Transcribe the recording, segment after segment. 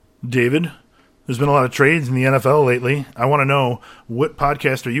David, there's been a lot of trades in the NFL lately. I want to know, what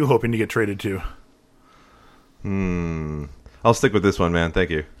podcast are you hoping to get traded to? I'll stick with this one, man.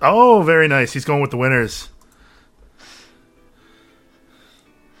 Thank you. Oh, very nice. He's going with the winners.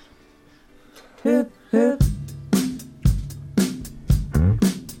 Hip, hip.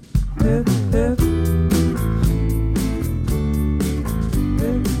 Hip, hip.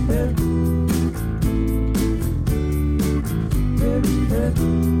 Hip, hip. Hip, hip.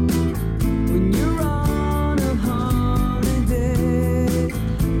 When you're on a holiday,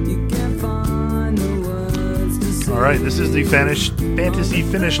 you can't find the words to say. All right, this is the Fantasy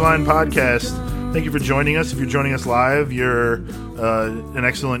Finish Line podcast. Thank you for joining us. If you're joining us live, you're an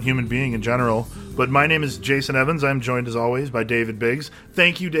excellent human being in general. But my name is Jason Evans. I'm joined, as always, by David Biggs.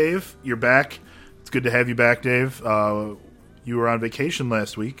 Thank you, Dave. You're back. It's good to have you back, Dave. You were on vacation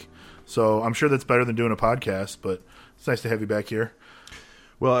last week, so I'm sure that's better than doing a podcast, but it's nice to have you back here.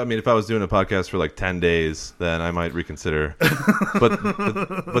 Well, I mean, if I was doing a podcast for like 10 days, then I might reconsider. but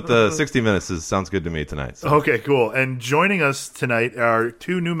the 60 minutes sounds good to me tonight. So. Okay, cool. And joining us tonight are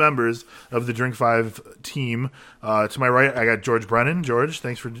two new members of the Drink 5 team. To my right, I got George Brennan. George,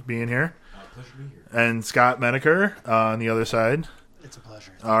 thanks for being here. Pleasure to be here. And Scott Menaker on the other side. It's a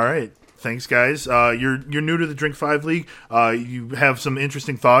pleasure. All right. Thanks, guys. You're new to the Drink 5 League. You have some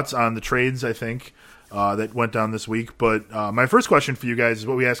interesting thoughts on the trades, I think, that went down this week. But my first question for you guys is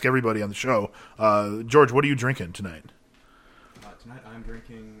what we ask everybody on the show. George, what are you drinking tonight? Tonight I'm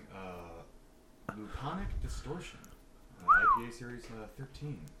drinking Luponic Distortion, IPA Series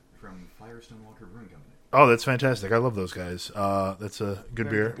 13 from Firestone Walker Brewing Company. Oh, that's fantastic. I love those guys. That's a good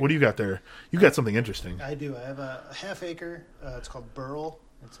beer. What do you got there? You got something interesting. I do. I have a half acre. It's called Burl.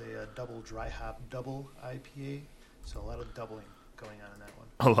 It's a double dry hop double IPA. So a lot of doubling going on in that one.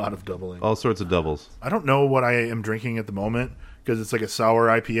 A lot of doubling. All sorts of doubles. I don't know what I am drinking at the moment because it's like a sour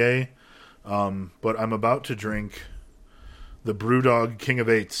IPA. But I'm about to drink the Brewdog King of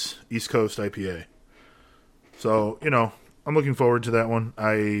Eights East Coast IPA. So, I'm looking forward to that one.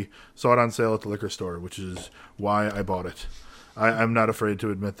 I saw it on sale at the liquor store, which is why I bought it. I'm not afraid to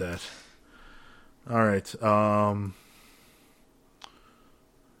admit that. All right.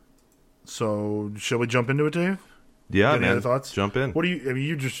 So, shall we jump into it, Dave? Yeah, Any man. other thoughts? Jump in. What do you? I mean,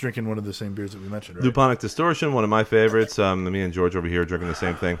 you're just drinking one of the same beers that we mentioned, right? Luponic Distortion, one of my favorites. Me and George over here are drinking the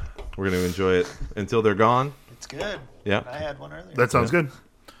same thing. We're going to enjoy it until they're gone. It's good. Yeah. I had one earlier. That sounds good.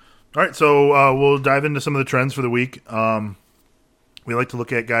 All right, so we'll dive into some of the trends for the week. We like to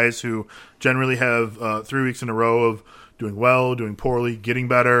look at guys who generally have 3 weeks in a row of doing well, doing poorly, getting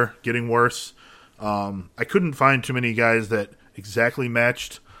better, getting worse. I couldn't find too many guys that exactly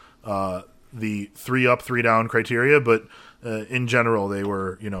matched the 3 up, 3 down criteria, but in general they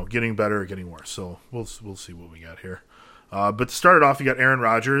were, getting better or getting worse. So we'll see what we got here. But to start it off, you got Aaron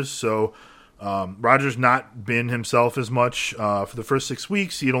Rodgers. So Rodgers not been himself as much. For the first 6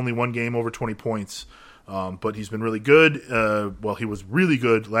 weeks, he had only one game over 20 points. But he's been really good. He was really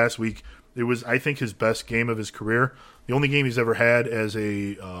good last week. It was, I think, his best game of his career. The only game he's ever had as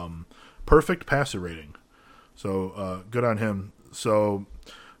a perfect passer rating. So good on him. So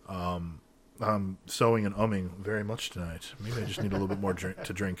I'm sewing and umming very much tonight. Maybe I just need a little bit more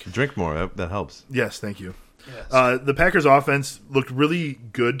to drink. Drink more. That helps. Yes, thank you. Yes. The Packers' offense looked really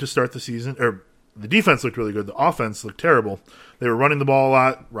good to start the season. Or the defense looked really good. The offense looked terrible. They were running the ball a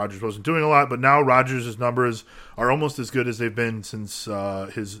lot. Rodgers wasn't doing a lot. But now Rodgers' numbers are almost as good as they've been since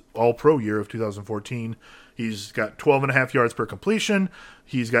his All-Pro year of 2014. He's got 12.5 yards per completion.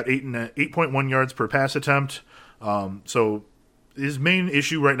 He's got 8.1 yards per pass attempt. So his main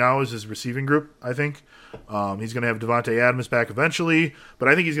issue right now is his receiving group, I think. He's going to have Devontae Adams back eventually, but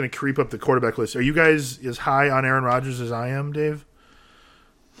I think he's going to creep up the quarterback list. Are you guys as high on Aaron Rodgers as I am, Dave?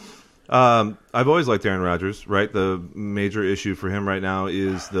 I've always liked Aaron Rodgers, right? The major issue for him right now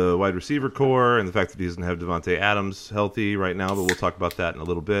is the wide receiver core and the fact that he doesn't have Devontae Adams healthy right now, but we'll talk about that in a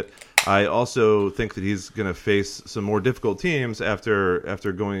little bit. I also think that he's going to face some more difficult teams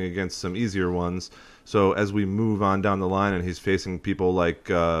after going against some easier ones. So as we move on down the line and he's facing people like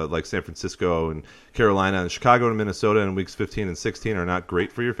San Francisco and Carolina and Chicago and Minnesota in weeks 15 and 16 are not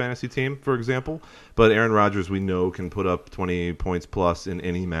great for your fantasy team, for example. But Aaron Rodgers, we know, can put up 20 points plus in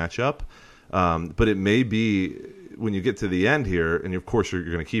any matchup. But it may be when you get to the end here, and of course you're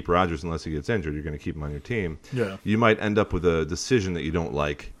going to keep Rodgers unless he gets injured. You're going to keep him on your team. Yeah. You might end up with a decision that you don't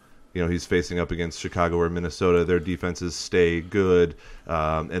like. He's facing up against Chicago or Minnesota. Their defenses stay good,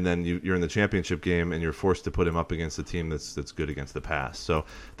 and then you're in the championship game, and you're forced to put him up against a team that's good against the pass. So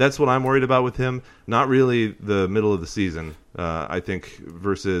that's what I'm worried about with him. Not really the middle of the season. I think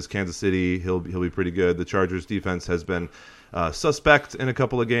versus Kansas City, he'll be pretty good. The Chargers defense has been suspect in a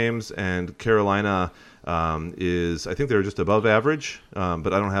couple of games, and Carolina is, I think they're just above average,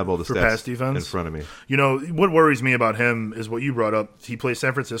 but I don't have all the For stats pass defense? in front of me. You know, what worries me about him is what you brought up. He plays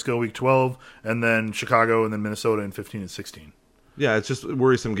San Francisco week 12, and then Chicago, and then Minnesota in 15 and 16. Yeah, it's just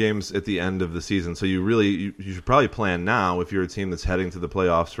worrisome games at the end of the season. So you should probably plan now, if you're a team that's heading to the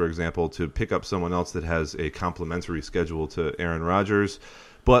playoffs, for example, to pick up someone else that has a complementary schedule to Aaron Rodgers.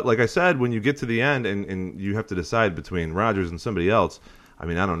 But like I said, when you get to the end and you have to decide between Rodgers and somebody else, I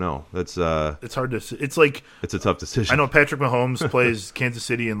mean, I don't know. That's It's hard to. It's like it's a tough decision. I know Patrick Mahomes plays Kansas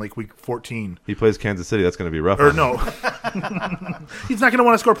City in like week 14. He plays Kansas City. That's going to be rough. Or no, he's not going to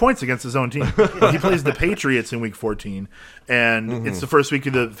want to score points against his own team. He plays the Patriots in week 14, and it's the first week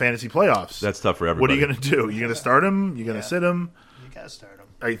of the fantasy playoffs. That's tough for everybody. What are you going to do? You going to start him? You going to sit him? You got to start them.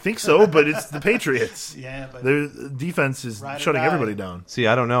 I think so, but it's the Patriots. Yeah, but Their defense is Ride or shutting die. everybody down. See,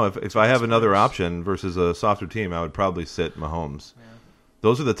 I don't know. If I have another option versus a softer team, I would probably sit Mahomes. Yeah.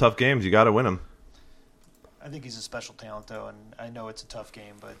 Those are the tough games. You got to win them. I think he's a special talent, though, and I know it's a tough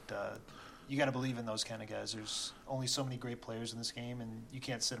game, but you got to believe in those kind of guys. There's only so many great players in this game, and you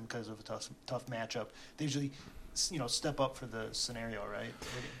can't sit them because of a tough matchup. They usually, step up for the scenario, right?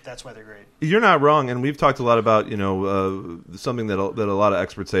 That's why they're great. You're not wrong, and we've talked a lot about something that a lot of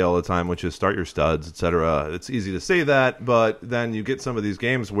experts say all the time, which is start your studs, etc. It's easy to say that, but then you get some of these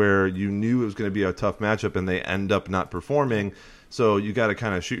games where you knew it was going to be a tough matchup, and they end up not performing. So you got to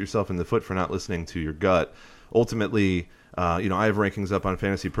kind of shoot yourself in the foot for not listening to your gut. Ultimately, I have rankings up on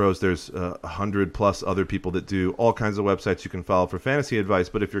Fantasy Pros. There's 100 plus other people that do all kinds of websites you can follow for fantasy advice.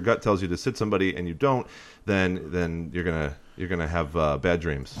 But if your gut tells you to sit somebody and you don't, then you're gonna have bad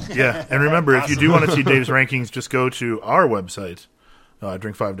dreams. Yeah, and remember, if you do want to see Dave's rankings, just go to our website,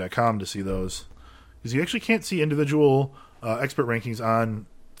 drink5.com, to see those. Because you actually can't see individual expert rankings on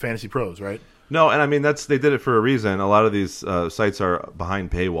Fantasy Pros, right? No, and I mean they did it for a reason. A lot of these sites are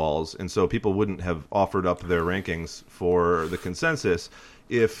behind paywalls, and so people wouldn't have offered up their rankings for the consensus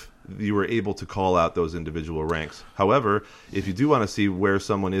if you were able to call out those individual ranks. However, if you do want to see where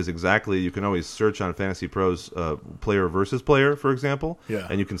someone is exactly, you can always search on Fantasy Pros player versus player, for example,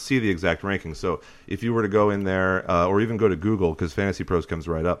 and you can see the exact rankings. So if you were to go in there, or even go to Google, because Fantasy Pros comes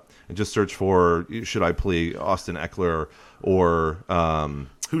right up, and just search for, should I play Austin Eckler or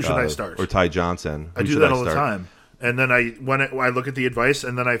who should I start? Or Ty Johnson. I do that all the time. And then I look at the advice,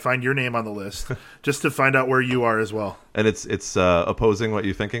 and then I find your name on the list just to find out where you are as well. And it's opposing what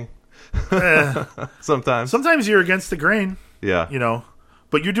you're thinking? Sometimes. Sometimes you're against the grain. Yeah.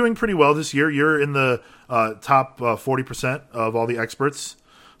 But you're doing pretty well this year. You're in the top 40% of all the experts.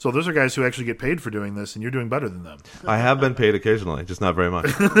 So those are guys who actually get paid for doing this, and you're doing better than them. I have been paid occasionally, just not very much.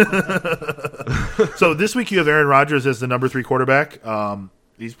 So this week you have Aaron Rodgers as the number 3 quarterback.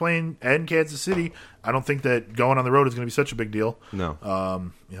 He's playing in Kansas City. I don't think that going on the road is going to be such a big deal. No.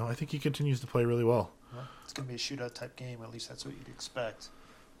 I think he continues to play really well. Well, it's going to be a shootout type game. At least that's what you'd expect.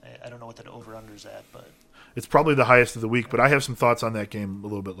 I don't know what that over-under's at, but It's probably the highest of the week, but I have some thoughts on that game a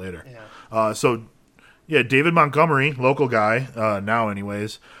little bit later. yeah. David Montgomery, local guy, now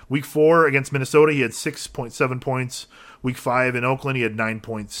anyways. Week 4 against Minnesota, he had 6.7 points. Week 5 in Oakland, he had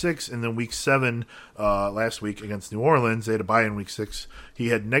 9.6. And then week 7 last week against New Orleans, they had a bye in week 6. He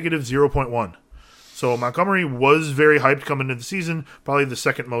had negative 0.1. So Montgomery was very hyped coming into the season, probably the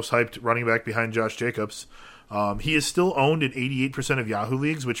second most hyped running back behind Josh Jacobs. He is still owned in 88% of Yahoo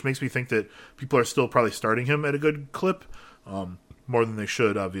leagues, which makes me think that people are still probably starting him at a good clip, more than they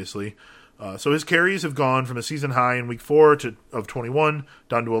should, obviously. So his carries have gone from a season high in week 4 of 21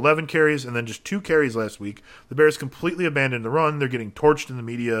 down to 11 carries, and then just 2 carries last week. The Bears completely abandoned the run. They're getting torched in the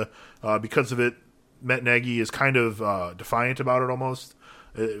media because of it. Matt Nagy is kind of defiant about it almost,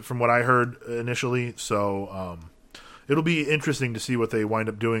 from what I heard initially. So it'll be interesting to see what they wind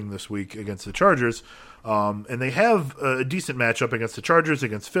up doing this week against the Chargers. And they have a decent matchup against the Chargers,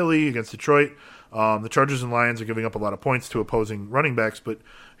 against Philly, against Detroit. The Chargers and Lions are giving up a lot of points to opposing running backs, but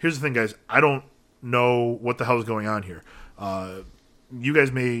here's the thing, guys. I don't know what the hell is going on here. You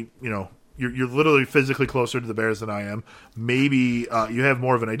guys may, you're literally physically closer to the Bears than I am. Maybe you have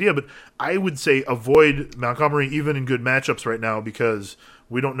more of an idea, but I would say avoid Montgomery even in good matchups right now because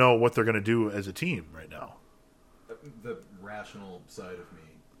we don't know what they're going to do as a team right now. The rational side of me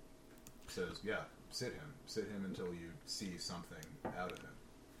says, yeah, sit him until you see something out of him.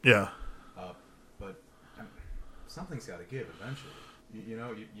 Yeah. But something's got to give eventually.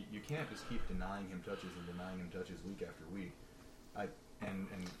 You can't just keep denying him touches week after week. And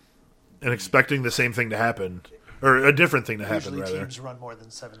expecting the same thing to happen. or a different thing to happen. Usually Rather, teams run more than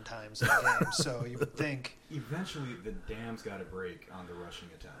 7 times in a game, so you would think. Eventually, the dam's got to break on the rushing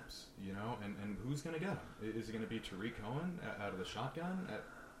attempts, you know? And who's going to get them? Is it going to be Tariq Cohen out of the shotgun?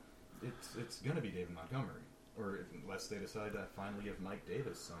 It's going to be David Montgomery. Or unless they decide to finally give Mike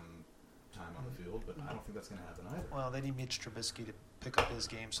Davis some time on the field, but I don't think that's going to happen either. Well, they need Mitch Trubisky to pick up his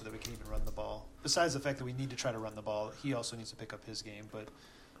game so that we can even run the ball. Besides the fact that we need to try to run the ball, he also needs to pick up his game. But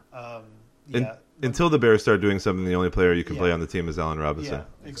yeah, Until the Bears start doing something, the only player you can play on the team is Allen Robinson.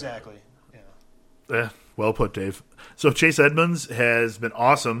 yeah, exactly. Yeah. well put, Dave. So Chase Edmonds has been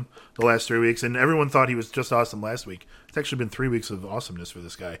awesome the last 3 weeks, and everyone thought he was just awesome last week. It's actually been 3 weeks of awesomeness for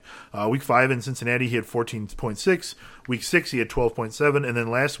this guy. Week 5 in Cincinnati, he had 14.6. Week 6, he had 12.7. And then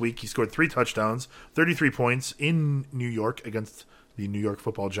last week, he scored 3 touchdowns, 33 points in New York against the New York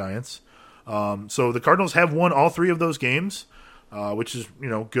Football Giants. So the Cardinals have won all 3 of those games, which is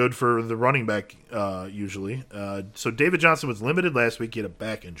good for the running back usually. So David Johnson was limited last week. He had a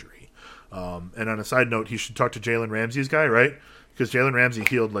back injury. And on a side note, he should talk to Jalen Ramsey's guy, right? Because Jalen Ramsey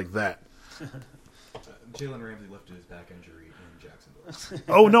healed like that. Jalen Ramsey lifted his back injury in Jacksonville.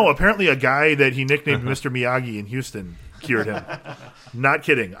 Oh, no. Apparently a guy that he nicknamed Mr. Miyagi in Houston cured him. Not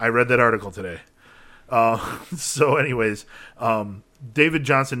kidding. I read that article today. So anyways, David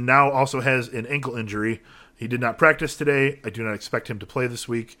Johnson now also has an ankle injury. He did not practice today. I do not expect him to play this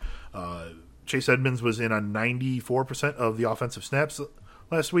week. Chase Edmonds was in on 94% of the offensive snaps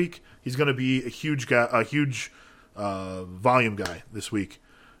last week. He's going to be a huge guy, volume guy this week.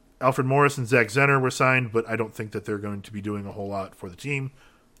 Alfred Morris and Zach Zenner were signed, but I don't think that they're going to be doing a whole lot for the team.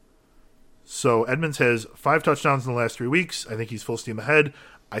 So Edmonds has 5 touchdowns in the last 3 weeks. I think he's full steam ahead.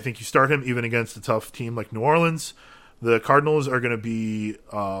 I think you start him even against a tough team like New Orleans. The Cardinals are going to be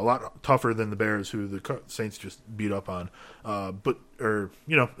a lot tougher than the Bears, who the Saints just beat up on. And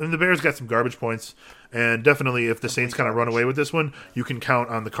the Bears got some garbage points, and definitely if the Saints kind of run away with this one, you can count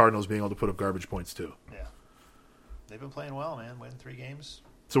on the Cardinals being able to put up garbage points too. Yeah. They've been playing well, man. Winning 3 games.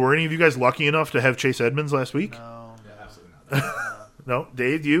 So were any of you guys lucky enough to have Chase Edmonds last week? No. Yeah, absolutely not. No?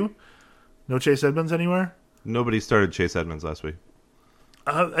 Dave, you? No Chase Edmonds anywhere? Nobody started Chase Edmonds last week.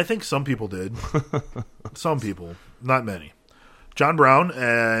 I think some people did. Some people. Not many. John Brown,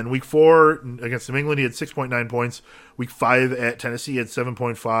 and week 4 against New England, he had 6.9 points. Week 5 at Tennessee, he had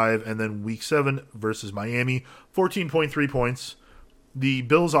 7.5. And then week 7 versus Miami, 14.3 points. The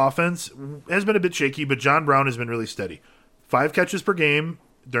Bills' offense has been a bit shaky, but John Brown has been really steady. 5 catches per game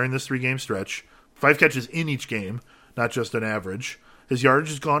during this 3-game stretch. 5 catches in each game, not just an average. His yardage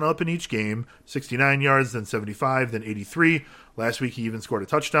has gone up in each game, 69 yards, then 75, then 83. Last week he even scored a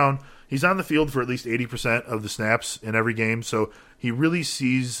touchdown. He's on the field for at least 80% of the snaps in every game, so he really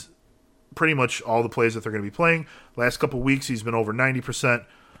sees pretty much all the plays that they're going to be playing. Last couple weeks he's been over 90%.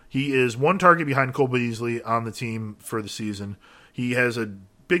 He is 1 target behind Cole Beasley on the team for the season. He has a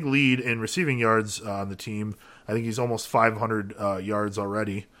big lead in receiving yards on the team. I think he's almost 500 yards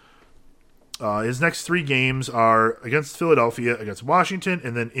already. His next 3 games are against Philadelphia, against Washington,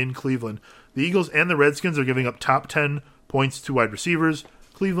 and then in Cleveland. The Eagles and the Redskins are giving up top 10 points to wide receivers.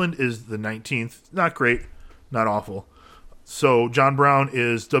 Cleveland is the 19th. Not great, not awful. So John Brown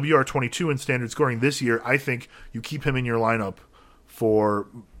is WR22 in standard scoring this year. I think you keep him in your lineup for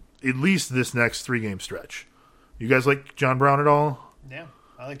at least this next 3-game stretch. You guys like John Brown at all? Yeah.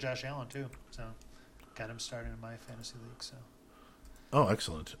 I like Josh Allen, too. So, got him started in my fantasy league. So, Oh,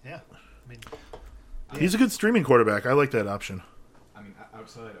 excellent. yeah. I mean, He's a good streaming quarterback. I like that option. I mean,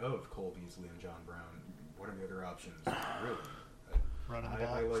 outside of Cole Beasley and John Brown, what are the other options? Really? running the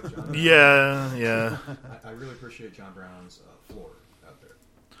I ball. like John Brown. Yeah. I really appreciate John Brown's floor out there.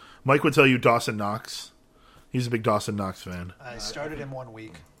 Mike would tell you Dawson Knox. He's a big Dawson Knox fan. I started him 1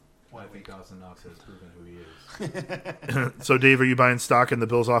 week. I think Dawson Knox has proven who he is. So, Dave, are you buying stock in the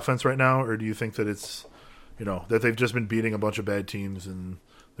Bills' offense right now, or do you think that it's, that they've just been beating a bunch of bad teams and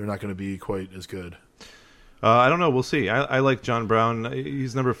they're not going to be quite as good? I don't know. We'll see. I like John Brown.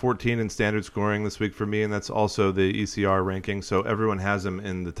 He's number 14 in standard scoring this week for me, and that's also the ECR ranking. So everyone has him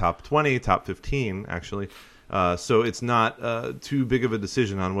in the top 20, top 15, actually. So it's not too big of a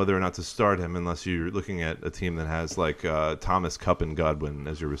decision on whether or not to start him unless you're looking at a team that has like Thomas, Kupp, and Godwin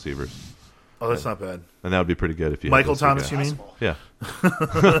as your receivers. Oh, that's not bad. And that would be pretty good if you Michael had those two Thomas, guys. you mean?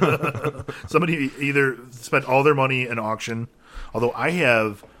 Possible. Yeah. Somebody either spent all their money in auction, although I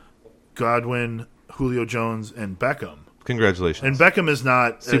have Godwin, Julio Jones, and Beckham. Congratulations. And Beckham is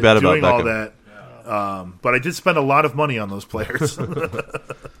not Too bad about doing all Beckham. that. But I did spend a lot of money on those players.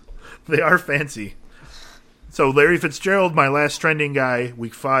 They are fancy. So Larry Fitzgerald, my last trending guy,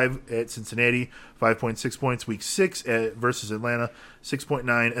 week 5 at Cincinnati, 5.6 points. Week 6 versus Atlanta,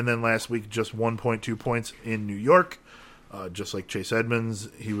 6.9. And then last week, just 1.2 points in New York. Just like Chase Edmonds,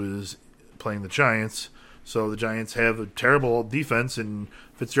 he was playing the Giants. So the Giants have a terrible defense, and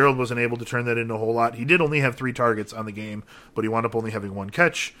Fitzgerald wasn't able to turn that into a whole lot. He did only have 3 targets on the game, but he wound up only having 1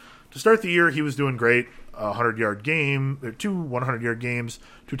 catch. To start the year, he was doing great. 100-yard game, 2 100-yard games,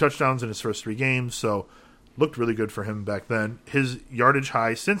 2 touchdowns in his first 3 games. So looked really good for him back then. His yardage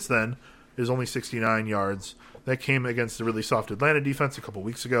high since then is only 69 yards. That came against the really soft Atlanta defense a couple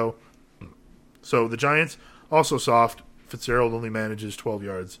weeks ago. So the Giants, also soft. Fitzgerald only manages 12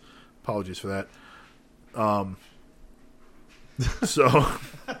 yards. Apologies for that. So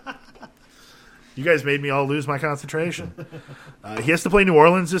you guys made me all lose my concentration. He has to play New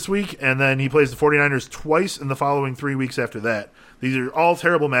Orleans this week, and then he plays the 49ers twice in the following 3 weeks after that. These are all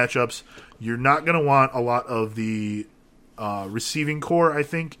terrible matchups. You're not going to want a lot of the receiving core, I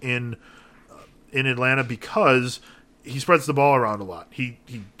think, in Atlanta because he spreads the ball around a lot. He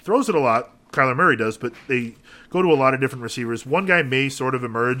throws it a lot. Kyler Murray does, but they go to a lot of different receivers. One guy may sort of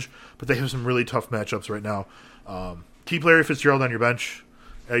emerge, but they have some really tough matchups right now. Keep Larry Fitzgerald on your bench.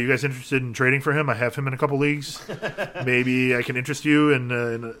 Are you guys interested in trading for him? I have him in a couple leagues. Maybe I can interest you in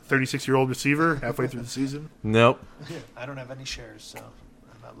a 36-year-old receiver halfway through the season. Nope. I don't have any shares, so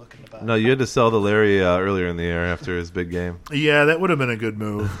I'm not looking to buy. No, you had to sell the Larry earlier in the year after his big game. Yeah, that would have been a good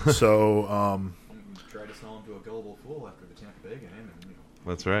move. So Try to sell him to a gullible fool after the Tampa Bay game. And,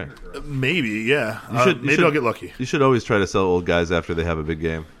 That's right. maybe, yeah. Maybe I'll get lucky. You should always try to sell old guys after they have a big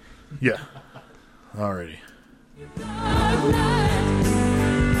game. Yeah. Alrighty.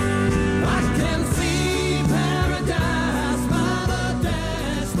 I can see paradise by the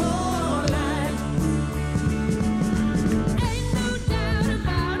dashboard light. Ain't no doubt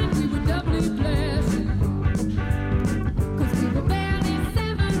about it, we were doubly blessed. 'Cause we were barely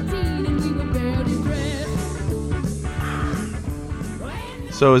 17 and we were barely dressed.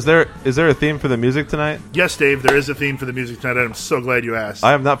 So is there a theme for the music tonight? Yes, Dave, there is a theme for the music tonight, and I'm so glad you asked.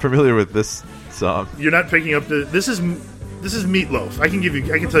 I am not familiar with this song. You're not picking up the... This is Meatloaf. I can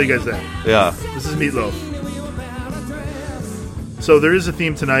tell you guys that. Yeah. This is Meatloaf. So there is a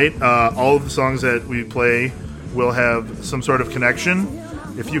theme tonight. All of the songs that we play will have some sort of connection.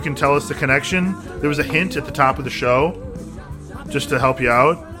 If you can tell us the connection, there was a hint at the top of the show just to help you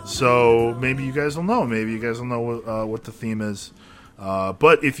out. So maybe you guys will know. Maybe you guys will know what the theme is.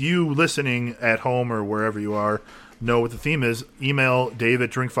 But if you listening at home or wherever you are know what the theme is, email Dave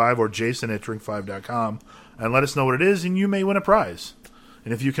at Drink5 or Jason at Drink5.com and let us know what it is, and you may win a prize.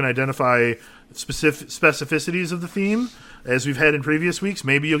 And if you can identify specificities of the theme, as we've had in previous weeks,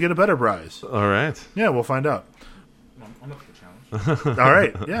 maybe you'll get a better prize. All right. Yeah, we'll find out. I'm up for the challenge. All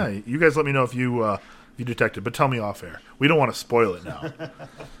right. Yeah, you guys let me know if you detect it, but tell me off air. We don't want to spoil it now.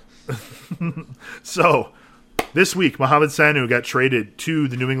 So, this week, Mohamed Sanu got traded to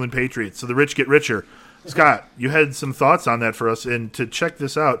the New England Patriots, so the rich get richer. Scott, you had some thoughts on that for us, and to check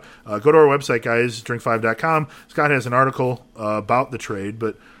this out, go to our website, guys, drink5.com. Scott has an article about the trade,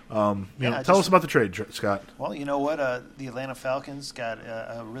 but tell us about the trade, Scott. Well, you know what? The Atlanta Falcons got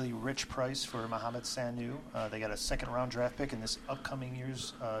a really rich price for Mohamed Sanu. They got a second-round draft pick in this upcoming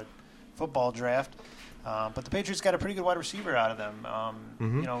year's football draft. But the Patriots got a pretty good wide receiver out of them.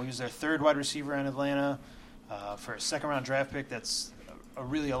 He was their third wide receiver in Atlanta for a second-round draft pick. That's a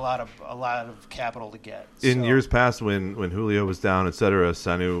lot of capital to get. In years past, when Julio was down, etc.,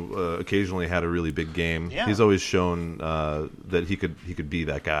 Sanu occasionally had a really big game. Yeah. He's always shown that he could be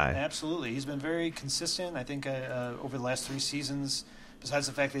that guy. Absolutely, he's been very consistent. I think over the last 3 seasons, besides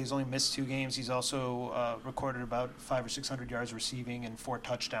the fact that he's only missed 2 games, he's also recorded about 500 or 600 yards receiving and 4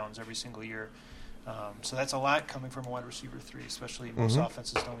 touchdowns every single year. So that's a lot coming from a wide receiver 3, especially most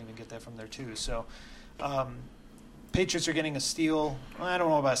offenses don't even get that from there too. So. Patriots are getting a steal. Well, I don't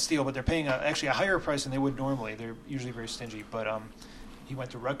know about a steal, but they're paying actually a higher price than they would normally. They're usually very stingy. But he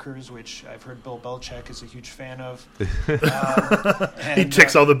went to Rutgers, which I've heard Bill Belichick is a huge fan of. He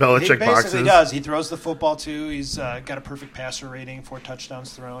ticks all the Belichick boxes. He basically does. He throws the football, too. He's got a perfect passer rating, 4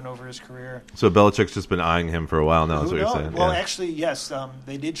 touchdowns thrown over his career. So Belichick's just been eyeing him for a while now, is what you're saying. Well, actually, yes.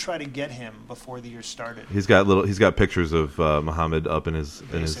 They did try to get him before the year started. He's got pictures of Muhammad up in his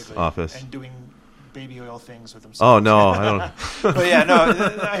office. And doing baby oil things with themselves. Oh, no, I don't. But yeah, no,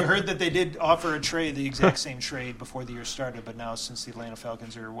 I heard that they did offer a trade, the exact same trade before the year started, but now since the Atlanta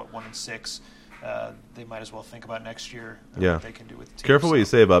Falcons are 1-6, they might as well think about next year what they can do with the team. Careful what you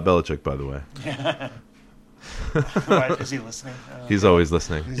say about Belichick, by the way. Why, is he listening? He's always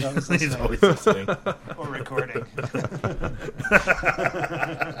listening. He's always listening. He's always listening. Or recording.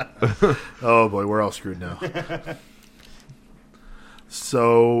 Oh boy, we're all screwed now.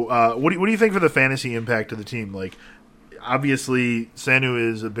 So, what do you think for the fantasy impact of the team? Like, obviously, Sanu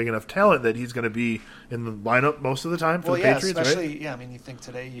is a big enough talent that he's going to be in the lineup most of the time for Well, the yeah, Patriots, especially, right? yeah, I mean, you think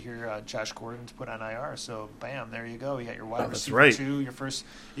today you hear Josh Gordon's put on IR, so bam, there you go. You got your wide That's receiver right. two, your first,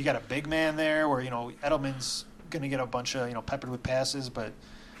 you got a big man there where, Edelman's going to get a bunch of, peppered with passes, but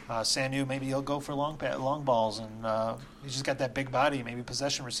Sanu, maybe he'll go for long balls, and he's just got that big body, maybe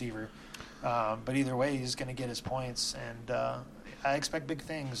possession receiver. But either way, he's going to get his points, and I expect big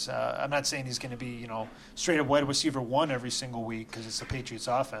things. I'm not saying he's going to be, straight up wide receiver one every single week because it's the Patriots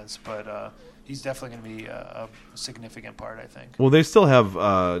offense, but he's definitely going to be a significant part, I think. Well, they still have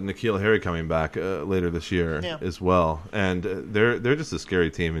N'Keal Harry coming back later this year as well, and they're just a scary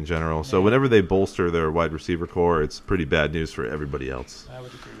team in general. So whenever they bolster their wide receiver core, it's pretty bad news for everybody else. I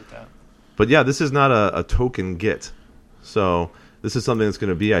would agree with that. But yeah, this is not a token get. So this is something that's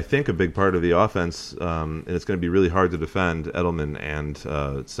going to be, I think, a big part of the offense, and it's going to be really hard to defend Edelman and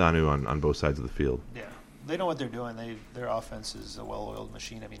Sanu on both sides of the field. Yeah, they know what they're doing. Their offense is a well-oiled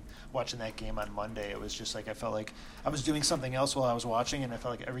machine. I mean, watching that game on Monday, it was just like I felt like I was doing something else while I was watching, and I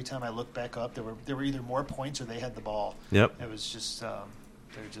felt like every time I looked back up, there were either more points or they had the ball. Yep. It was just they're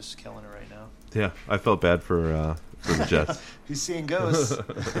just killing it right now. Yeah, I felt bad for the Jets. He's seeing ghosts.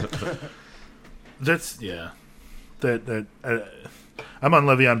 I'm on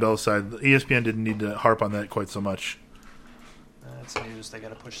Le'Veon Bell's side. ESPN didn't need to harp on that quite so much. That's news. They got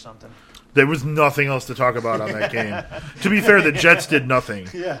to push something. There was nothing else to talk about on that game. To be fair, the Jets did nothing.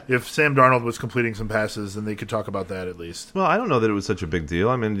 Yeah. If Sam Darnold was completing some passes, then they could talk about that at least. Well, I don't know that it was such a big deal.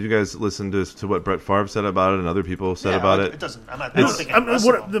 I mean, you guys listened to what Brett Favre said about it and other people said about it. It doesn't. I don't think it's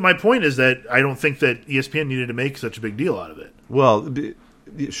My point is that I don't think that ESPN needed to make such a big deal out of it. Well,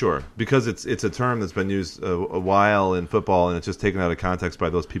 sure, because it's a term that's been used a while in football, and it's just taken out of context by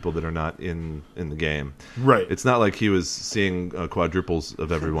those people that are not in the game. Right. It's not like he was seeing quadruples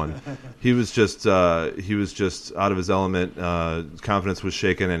of everyone. He was just out of his element. Confidence was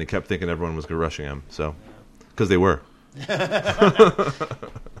shaken, and he kept thinking everyone was rushing him. So, because they were. Yeah,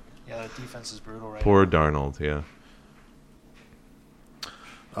 the defense is brutal right Poor now. Darnold. Yeah.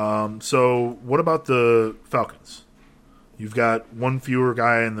 So what about the Falcons? You've got one fewer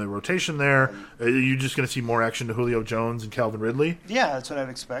guy in the rotation there. Are you just going to see more action to Julio Jones and Calvin Ridley? Yeah, that's what I'd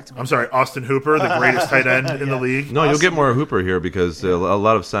expect. I mean, I'm sorry, Austin Hooper, the greatest tight end in the league. No, you'll get more Hooper here because a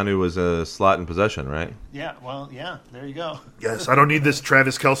lot of Sanu was a slot in possession, right? Yeah, well, yeah, there you go. Yes, I don't need this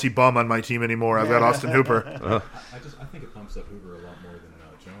Travis Kelce bum on my team anymore. I've got Austin Hooper. I think it pumps up Hoover a lot more than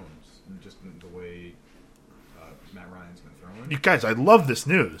Jones, just in the way Matt Ryan's been throwing. You guys, I love this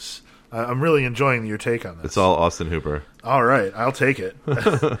news. I'm really enjoying your take on this. It's all Austin Hooper. All right, I'll take it.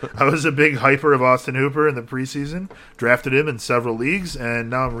 I was a big hyper of Austin Hooper in the preseason, drafted him in several leagues, and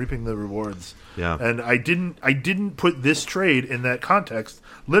now I'm reaping the rewards. Yeah. And I didn't put this trade in that context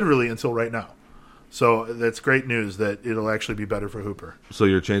literally until right now. So that's great news that it'll actually be better for Hooper. So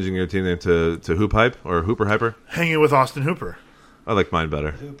you're changing your team name to Hoop Hype or Hooper Hyper? Hanging with Austin Hooper. I like mine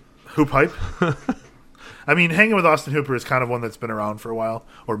better. Hoop Hype? I mean, Hanging with Austin Hooper is kind of one that's been around for a while.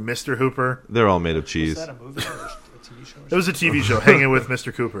 Or Mr. Hooper. They're all made of Was cheese. that a movie or a TV show? It was a TV show, Hanging with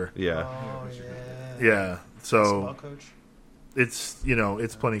Mr. Cooper. Yeah. Oh, yeah. Yeah, so Basketball coach? it's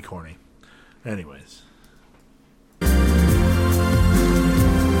it's plenty corny. Anyways.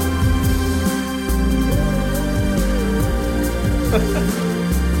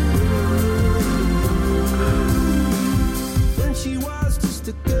 When she was just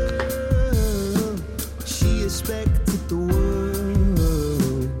a girl, she expected the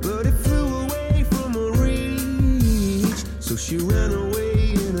world, but it flew away from her reach. So she ran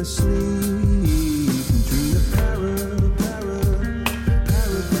away in her sleep and dreamed of paradise,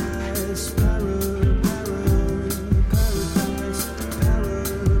 paradise.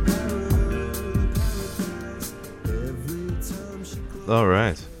 Every time she All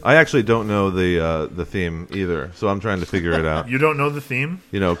right. I actually don't know the theme either, so I'm trying to figure it out. You don't know the theme?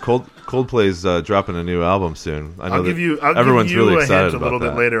 Coldplay's dropping a new album soon. I know I'll give you everyone's really a excited hint a about little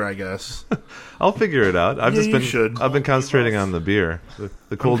that. bit later, I guess. I'll figure it out. I've been concentrating on the beer,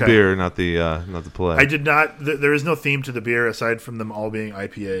 the cold Okay. beer, not the play. I did not. There is no theme to the beer aside from them all being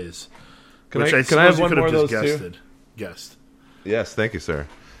IPAs. Can which I I can I have suppose you one could more of have those just too? guessed. Yes, thank you, sir.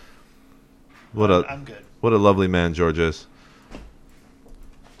 I'm good. What a lovely man George is.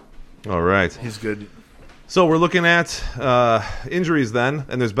 All right. He's good. So we're looking at injuries then,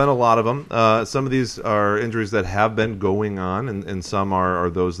 and there's been a lot of them. Some of these are injuries that have been going on, and some are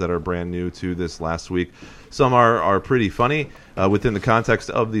those that are brand new to this last week. Some are pretty funny within the context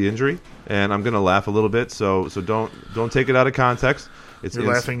of the injury, and I'm going to laugh a little bit. So don't take it out of context. You're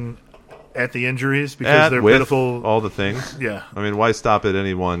laughing at the injuries because they're with pitiful. all the things. Yeah, I mean, why stop at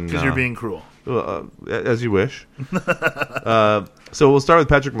anyone? because you're being cruel. As you wish. So we'll start with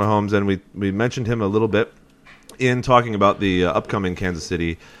Patrick Mahomes, and we mentioned him a little bit in talking about the upcoming Kansas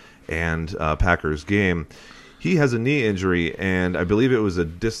City and Packers game. He has a knee injury, and I believe it was a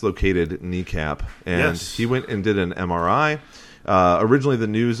dislocated kneecap. And Yes. he went and did an MRI. Originally, the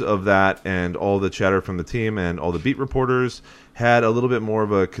news of that and all the chatter from the team and all the beat reporters had a little bit more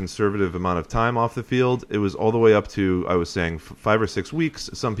of a conservative amount of time off the field. It was all the way up to, I was saying, 5 or 6 weeks.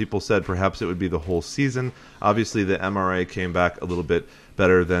 Some people said perhaps it would be the whole season. Obviously, the MRI came back a little bit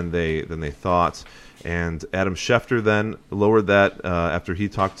better than they thought. And Adam Schefter then lowered that after he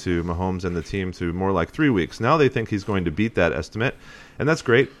talked to Mahomes and the team to more like 3 weeks. Now they think he's going to beat that estimate, and that's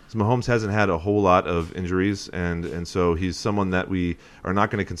great. Mahomes hasn't had a whole lot of injuries, and so he's someone that we are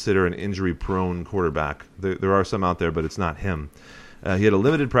not going to consider an injury-prone quarterback. There are some out there, but it's not him. He had a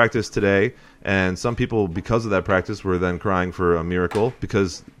limited practice today, and some people, because of that practice, were then crying for a miracle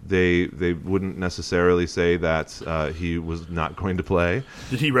because they wouldn't necessarily say that he was not going to play.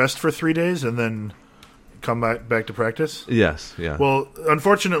 Did he rest for 3 days and then come back to practice? Yes, yeah. Well,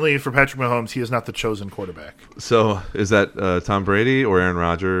 unfortunately for Patrick Mahomes, he is not the chosen quarterback. So is that Tom Brady or Aaron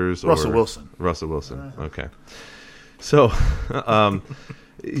Rodgers? Or Russell Wilson. Russell Wilson. Okay. So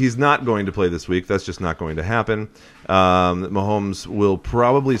he's not going to play this week. That's just not going to happen. Mahomes will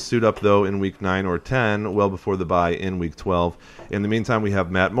probably suit up, though, in Week 9 or 10, well before the bye in Week 12. In the meantime, we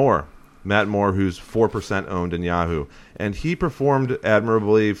have Matt Moore. Matt Moore, who's 4% owned in Yahoo. And he performed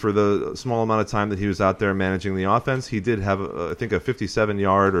admirably for the small amount of time that he was out there managing the offense. He did have, I think, a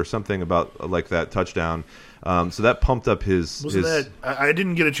 57-yard or something about like that touchdown. So that pumped up his... Wasn't that... I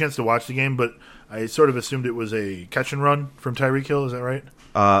didn't get a chance to watch the game, but I sort of assumed it was a catch and run from Tyreek Hill. Is that right?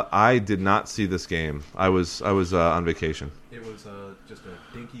 I did not see this game. I was on vacation. It was just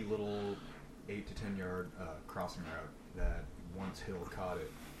a dinky little 8 to 10 yard crossing route that once Hill caught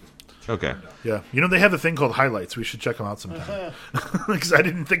it. Just Okay. turned up. Yeah. You know, they have a thing called highlights. We should check them out sometime. Because I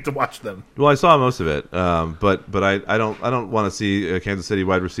didn't think to watch them. Well, I saw most of it, but I don't want to see Kansas City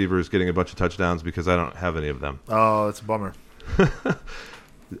wide receivers getting a bunch of touchdowns because I don't have any of them. Oh, it's a bummer.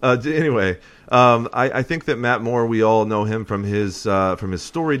 Anyway, I think that Matt Moore, we all know him from his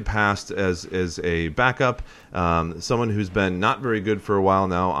storied past as a backup, someone who's been not very good for a while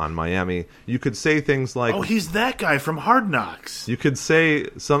now on Miami. You could say things like, Oh, he's that guy from Hard Knocks. you could say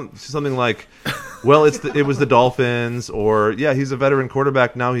something like, well, it was the Dolphins, or yeah, he's a veteran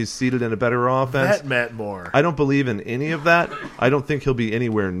quarterback now. He's seated in a better offense. That Matt Moore. I don't believe in any of that. I don't think he'll be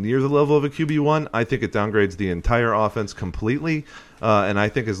anywhere near the level of a QB1. I think it downgrades the entire offense completely. And I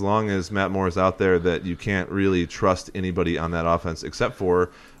think as long as Matt Moore is out there, that you can't really trust anybody on that offense except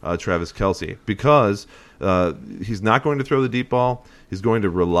for Travis Kelce, because he's not going to throw the deep ball. He's going to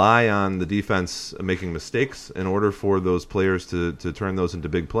rely on the defense making mistakes in order for those players to turn those into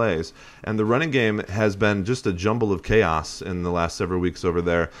big plays. And the running game has been just a jumble of chaos in the last several weeks over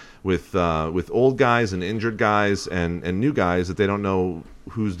there with old guys and injured guys and new guys that they don't know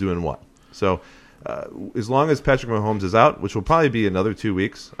who's doing what. So as long as Patrick Mahomes is out, which will probably be another 2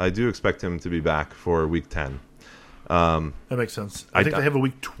 weeks, I do expect him to be back for Week 10. That makes sense. I think they have a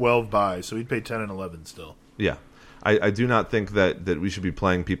Week 12 bye, so he'd pay 10 and 11 still. Yeah. I do not think that we should be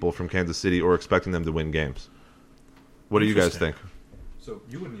playing people from Kansas City or expecting them to win games. What do you guys think? So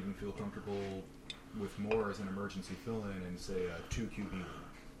you wouldn't even feel comfortable with Moore as an emergency fill-in and say a 2 QB league.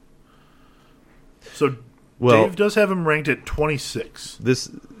 So Dave does have him ranked at 26.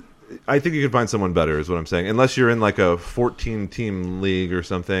 I think you could find someone better, is what I'm saying. Unless you're in like a 14-team league or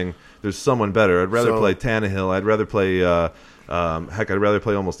something, there's someone better. I'd rather play Tannehill. I'd rather play I'd rather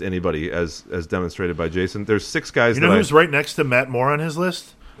play almost anybody, as demonstrated by Jason. There's 6 guys. You know who's right next to Matt Moore on his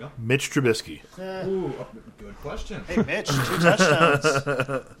list? Yeah. Mitch Trubisky. Ooh, good question. Hey, Mitch, 2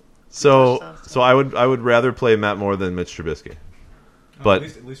 touchdowns. So I would rather play Matt Moore than Mitch Trubisky. But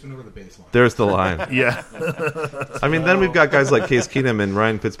at least we know where the baseline. There's the line. Yeah. I mean, then we've got guys like Case Keenum and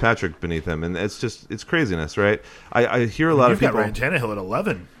Ryan Fitzpatrick beneath him, and it's craziness, right? I hear a lot of people. You've got Ryan Tannehill at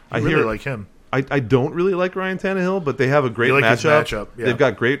 11. I hear really like him. I don't really like Ryan Tannehill, but they have a great You like his matchup. matchup, yeah. They've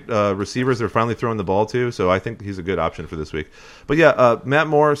got great receivers they're finally throwing the ball to, so I think he's a good option for this week. But yeah, Matt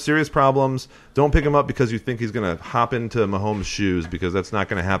Moore, serious problems. Don't pick him up because you think he's going to hop into Mahomes' shoes, because that's not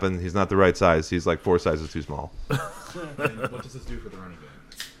going to happen. He's not the right size. He's like 4 sizes too small. And what does this do for the running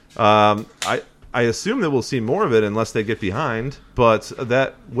game? I assume that we'll see more of it unless they get behind, but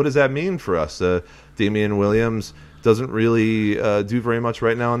what does that mean for us? Damian Williams, doesn't really do very much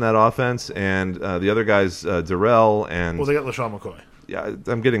right now in that offense. And the other guys, Durrell and... Well, they got LaShawn McCoy. Yeah,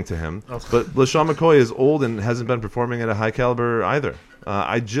 I'm getting to him. Okay. But LaShawn McCoy is old and hasn't been performing at a high caliber either.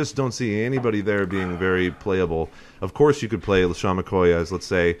 I just don't see anybody there being very playable. Of course, you could play LaShawn McCoy as, let's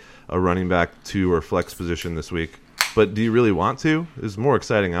say, a running back 2 or flex position this week. But do you really want to? There's more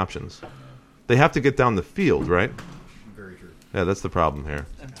exciting options. They have to get down the field, right? Very true. Yeah, that's the problem here.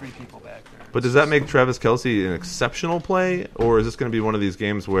 And 3 people back there. But does that make Travis Kelce an exceptional play? Or is this going to be one of these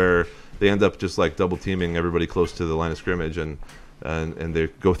games where they end up just like double teaming everybody close to the line of scrimmage and they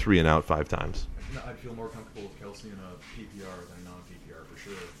go 3 and out 5 times? No, I'd feel more comfortable with Kelsey in a PPR than non-PPR for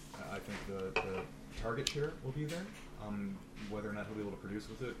sure. I think the target share will be there. Whether or not he'll be able to produce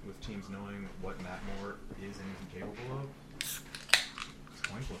with it, with teams knowing what Matt Moore is and isn't capable of, it's a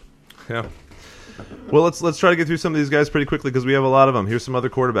coin flip. Yeah. Well, let's try to get through some of these guys pretty quickly because we have a lot of them. Here's some other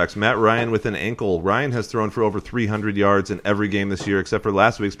quarterbacks. Matt Ryan with an ankle. Ryan has thrown for over 300 yards in every game this year except for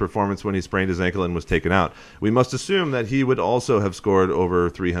last week's performance when he sprained his ankle and was taken out. We must assume that he would also have scored over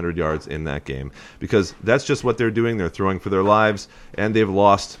 300 yards in that game because that's just what they're doing. They're throwing for their lives, and they've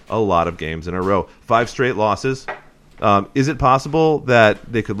lost a lot of games in a row. 5 straight losses. Is it possible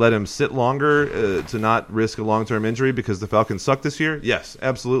that they could let him sit longer to not risk a long-term injury because the Falcons suck this year? Yes,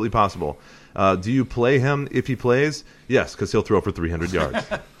 absolutely possible. Do you play him if he plays? Yes, because he'll throw for 300 yards.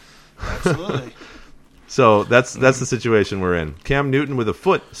 Absolutely. So that's the situation we're in. Cam Newton with a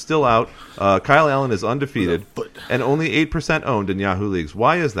foot still out. Kyle Allen is undefeated and only 8% owned in Yahoo leagues.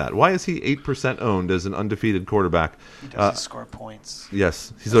 Why is that? Why is he 8% owned as an undefeated quarterback? He doesn't score points.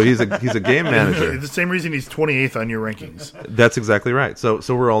 Yes, so he's a game manager. The same reason he's 28th on your rankings. That's exactly right. So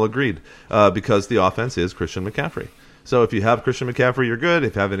we're all agreed because the offense is Christian McCaffrey. So if you have Christian McCaffrey, you're good.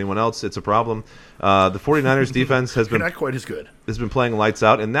 If you have anyone else, it's a problem. The 49ers defense has You're been not quite as good. has been playing lights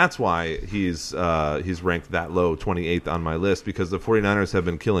out, and that's why he's ranked that low, 28th on my list, because the 49ers have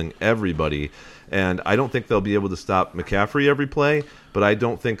been killing everybody. And I don't think they'll be able to stop McCaffrey every play, but I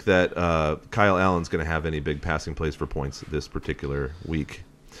don't think that Kyle Allen's going to have any big passing plays for points this particular week.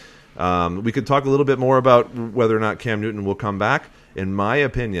 We could talk a little bit more about whether or not Cam Newton will come back. In my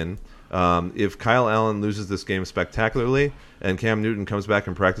opinion, if Kyle Allen loses this game spectacularly and Cam Newton comes back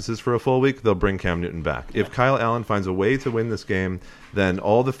and practices for a full week, they'll bring Cam Newton back. If Kyle Allen finds a way to win this game, then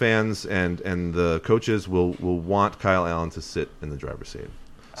all the fans and the coaches will want Kyle Allen to sit in the driver's seat.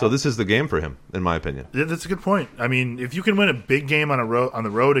 So this is the game for him, in my opinion. Yeah, that's a good point. I mean, if you can win a big game on the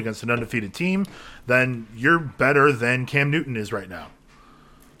road against an undefeated team, then you're better than Cam Newton is right now.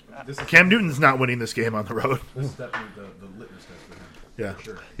 Cam Newton's not winning this game on the road. This is definitely the litmus test for him. Yeah. For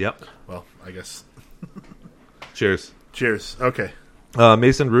sure. Yep. Well, I guess. Cheers. Cheers. Okay.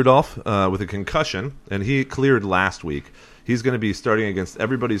 Mason Rudolph with a concussion, and he cleared last week. He's going to be starting against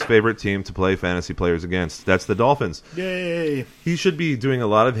everybody's favorite team to play fantasy players against. That's the Dolphins. Yay. He should be doing a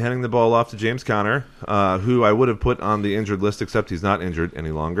lot of handing the ball off to James Conner, who I would have put on the injured list, except he's not injured any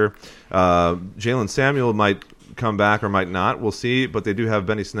longer. Jalen Samuel might come back or might not. We'll see, but they do have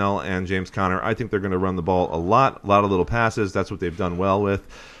Benny Snell and James Conner. I think they're going to run the ball a lot of little passes. That's what they've done well with.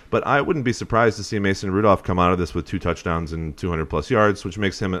 But I wouldn't be surprised to see Mason Rudolph come out of this with 2 touchdowns and 200-plus yards, which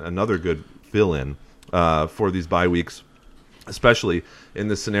makes him another good fill-in for these bye weeks, especially in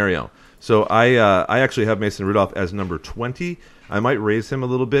this scenario. So I actually have Mason Rudolph as number 20. I might raise him a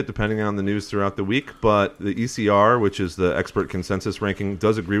little bit depending on the news throughout the week, but the ECR, which is the expert consensus ranking,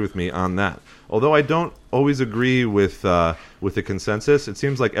 does agree with me on that. Although I don't always agree with the consensus, it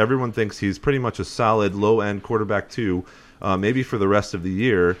seems like everyone thinks he's pretty much a solid low-end quarterback too, maybe for the rest of the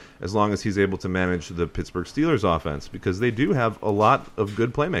year, as long as he's able to manage the Pittsburgh Steelers offense, because they do have a lot of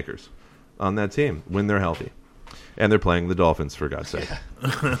good playmakers on that team when they're healthy. And they're playing the Dolphins, for God's sake.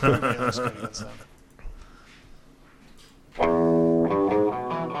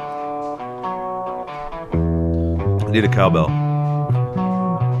 I need a cowbell.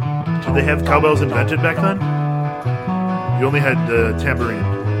 Did they have cowbells invented back then? You only had the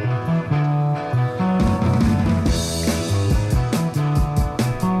tambourine.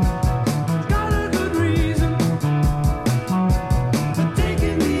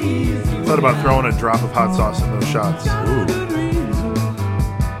 Thought about throwing a drop of hot sauce in those shots. Ooh.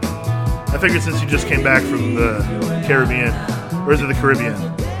 I figured since you just came back from the Caribbean, or is it the Caribbean?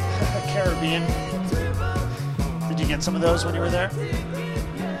 Caribbean. Did you get some of those when you were there?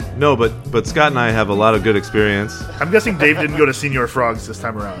 No, but Scott and I have a lot of good experience. I'm guessing Dave didn't go to Senior Frogs this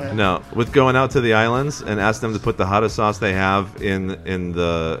time around. No, with going out to the islands and ask them to put the hottest sauce they have in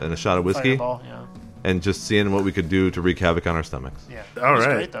a shot of whiskey, Fireball, yeah. and just seeing what we could do to wreak havoc on our stomachs. Yeah. All It was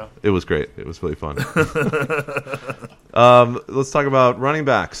right. great, though. It was great. It was really fun. Let's talk about running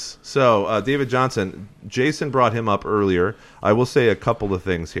backs. So, David Johnson, Jason brought him up earlier. I will say a couple of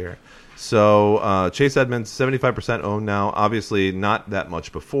things here. So, Chase Edmonds, 75% owned now. Obviously, not that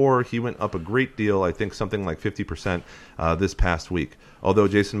much before. He went up a great deal, I think something like 50% this past week. Although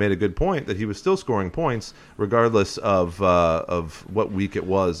Jason made a good point that he was still scoring points regardless of what week it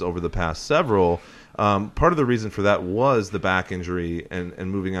was over the past several. Part of the reason for that was the back injury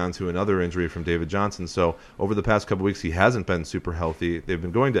and moving on to another injury from David Johnson. So over the past couple weeks, he hasn't been super healthy. They've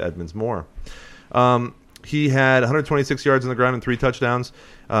been going to Edmonds more. He had 126 yards on the ground and 3 touchdowns.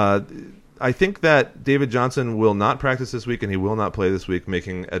 I think that David Johnson will not practice this week and he will not play this week,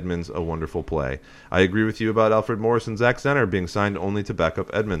 making Edmonds a wonderful play. I agree with you about Alfred Morris and Zach Zenner being signed only to back up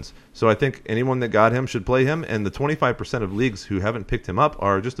Edmonds. So I think anyone that got him should play him, and the 25% of leagues who haven't picked him up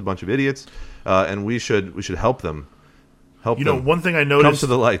are just a bunch of idiots, and we should help them. You know, one thing I noticed to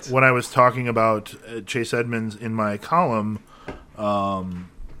the light. when I was talking about Chase Edmonds in my column,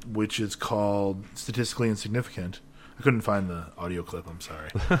 which is called Statistically Insignificant. I couldn't find the audio clip, I'm sorry.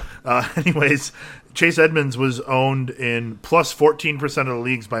 Anyways, Chase Edmonds was owned in plus 14% of the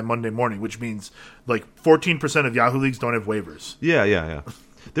leagues by Monday morning, which means like 14% of Yahoo leagues don't have waivers. Yeah.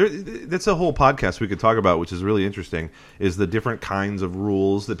 That's a whole podcast we could talk about, which is really interesting, is the different kinds of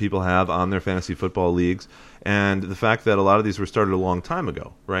rules that people have on their fantasy football leagues, and the fact that a lot of these were started a long time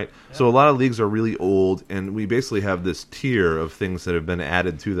ago, right? Yeah. So a lot of leagues are really old, and we basically have this tier of things that have been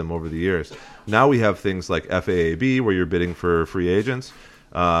added to them over the years. Now we have things like FAAB, where you're bidding for free agents.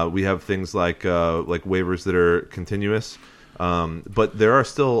 We have things like waivers that are continuous. But there are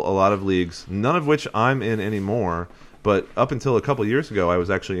still a lot of leagues, none of which I'm in anymore. But up until a couple years ago, I was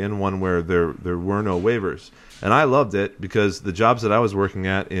actually in one where there were no waivers. And I loved it because the jobs that I was working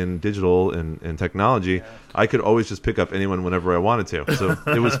at in digital and technology, I could always just pick up anyone whenever I wanted to. So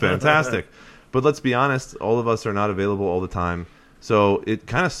it was fantastic. But let's be honest, all of us are not available all the time. So it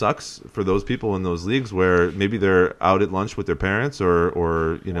kind of sucks for those people in those leagues where maybe they're out at lunch with their parents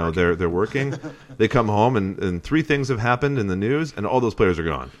or you know they're working. They come home and 3 things have happened in the news and all those players are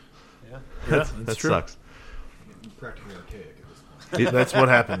gone. Yeah, that true. Sucks. Practically archaic at this point. That's what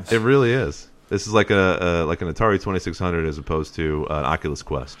happens. It really is. This is like an Atari 2600 as opposed to an Oculus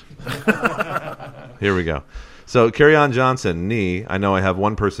Quest. Here we go. So Kerryon Johnson, knee. I know I have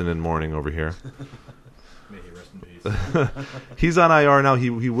one person in mourning over here. May he rest in peace. He's on IR now. He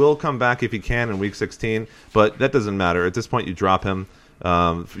will come back if he can in Week 16, but that doesn't matter. At this point, you drop him.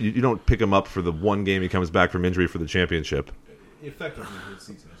 You don't pick him up for the one game he comes back from injury for the championship. Effectively, his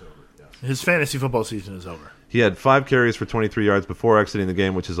season is over. Yes. His fantasy football season is over. He had 5 carries for 23 yards before exiting the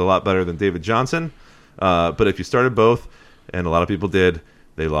game, which is a lot better than David Johnson. But if you started both, and a lot of people did,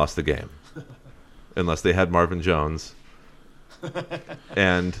 they lost the game. Unless they had Marvin Jones.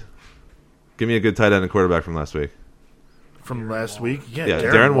 And give me a good tight end and quarterback from last week. From last week? Yeah,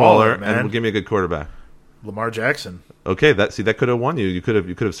 Darren Waller, man. and give me a good quarterback. Lamar Jackson. Okay, that could have won you. You could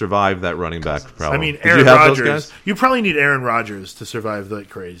have survived that running back problem. I mean, Did Aaron you have those Rodgers. guys? You probably need Aaron Rodgers to survive that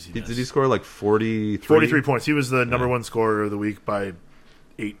craziness. Did he score like 43? 43 points. He was the number one scorer of the week by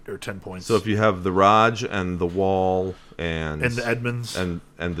 8 or 10 points. So if you have the Raj and the Wall and the Edmonds and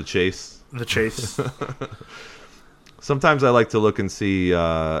the Chase. The Chase. Sometimes I like to look and see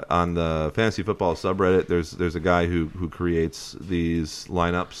on the fantasy football subreddit. There's a guy who creates these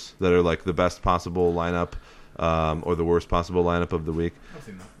lineups that are like the best possible lineup or the worst possible lineup of the week. I've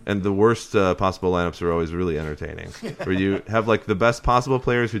seen that. And the worst possible lineups are always really entertaining. Where you have like the best possible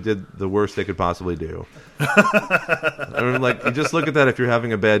players who did the worst they could possibly do. I mean, like you just look at that if you're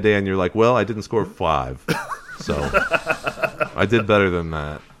having a bad day and you're like, well, I didn't score 5, so I did better than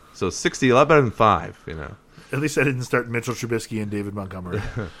that. So 60, a lot better than 5, you know. At least I didn't start Mitchell Trubisky and David Montgomery.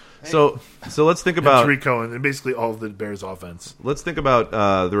 So let's think about Tariq Cohen and basically all of the Bears' offense. Let's think about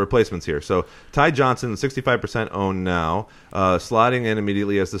the replacements here. So Ty Johnson, 65% owned now, sliding in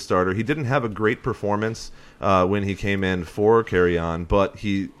immediately as the starter. He didn't have a great performance when he came in for Kerryon, but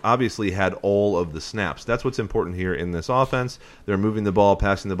he obviously had all of the snaps. That's what's important here in this offense. They're moving the ball,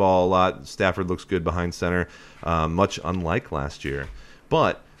 passing the ball a lot. Stafford looks good behind center, much unlike last year.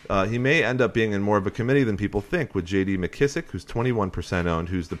 But he may end up being in more of a committee than people think with J.D. McKissick, who's 21% owned,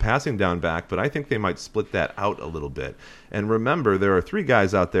 who's the passing down back, but I think they might split that out a little bit. And remember, there are 3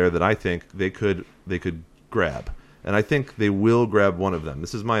 guys out there that I think they could grab, and I think they will grab one of them.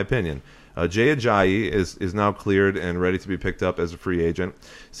 This is my opinion. Jay Ajayi is now cleared and ready to be picked up as a free agent.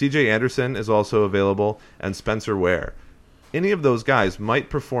 C.J. Anderson is also available, and Spencer Ware. Any of those guys might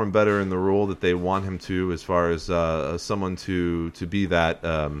perform better in the role that they want him to, as far as someone to be that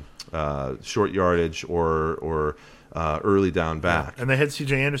short yardage or early down back. And they had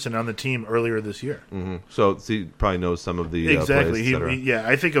C.J. Anderson on the team earlier this year. So he probably knows some of the Exactly. plays, et cetera. Yeah,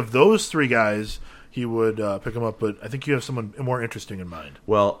 I think of those three guys, he would pick them up. But I think you have someone more interesting in mind.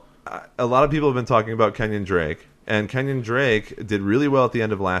 Well, a lot of people have been talking about Kenyon Drake, and Kenyon Drake did really well at the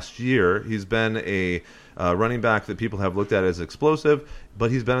end of last year. He's been a running back that people have looked at as explosive,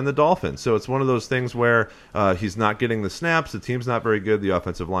 but he's been in the Dolphins. So it's one of those things where he's not getting the snaps, the team's not very good, the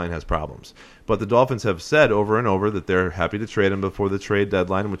offensive line has problems. But the Dolphins have said over and over that they're happy to trade him before the trade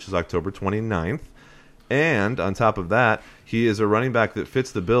deadline, which is October 29th. And on top of that, he is a running back that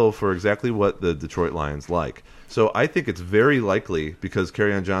fits the bill for exactly what the Detroit Lions like. So I think it's very likely, because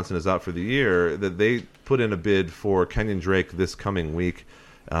Kerryon Johnson is out for the year, that they put in a bid for Kenyon Drake this coming week.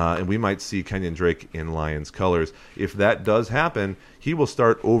 And we might see Kenyon Drake in Lions colors. If that does happen, he will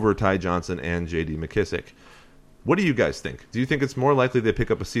start over Ty Johnson and J.D. McKissick. What do you guys think? Do you think it's more likely they pick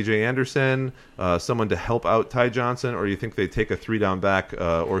up a C.J. Anderson, someone to help out Ty Johnson, or you think they take a 3-down back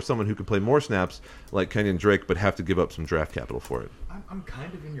or someone who can play more snaps like Kenyon Drake but have to give up some draft capital for it? I'm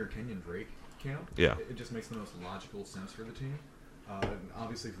kind of in your Kenyon Drake camp. Yeah. It just makes the most logical sense for the team.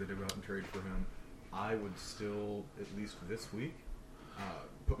 Obviously, if they did go out and trade for him, I would still, at least this week,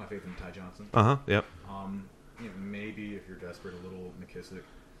 put my faith in Ty Johnson. Yep. Maybe if you're desperate, a little McKissick.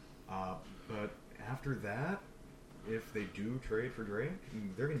 But after that, if they do trade for Drake,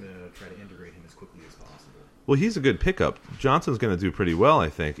 they're going to try to integrate him as quickly as possible. Well, he's a good pickup. Johnson's going to do pretty well, I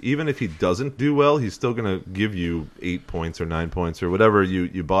think. Even if he doesn't do well, he's still going to give you 8 points or 9 points or whatever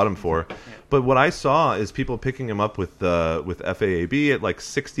you bought him for. But what I saw is people picking him up with FAAB at like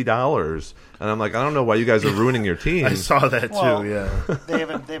 $60, and I'm like, I don't know why you guys are ruining your team. I saw that Well, too. Yeah. They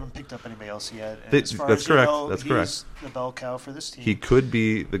haven't picked up anybody else yet. And They- as far that's as you correct. know, That's he's correct. the bell cow for this team. He could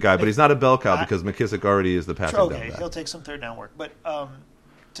be the guy, but he's not a bell cow because McKissick already is the passing down Okay, back. he'll take some third down work. But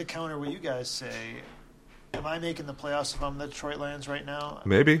to counter what you guys say, am I making the playoffs if I'm the Detroit Lions right now?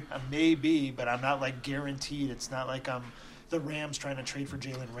 Maybe. I may be, but I'm not like guaranteed. It's not like I'm the Rams trying to trade for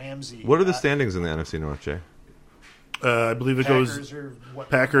Jalen Ramsey. What are the standings in the NFC North, Jay? I believe it Packers goes or what?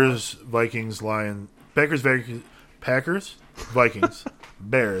 Packers, Vikings, Lions. Packers, Vikings,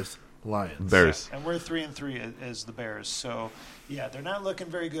 Bears, Lions. Bears. And we're 3-3 as the Bears. So, yeah, they're not looking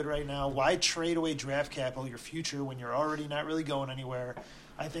very good right now. Why trade away draft capital, your future, when you're already not really going anywhere?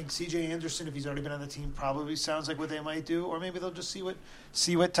 I think C.J. Anderson, if he's already been on the team, probably sounds like what they might do, or maybe they'll just see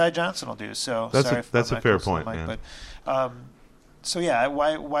what Ty Johnson will do. So That's sorry a- if that's I'm a not fair close to the point, mic, man. But, so yeah,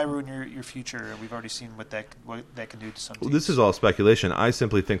 why ruin your future? We've already seen what that can do to some teams. Well, this is all speculation. I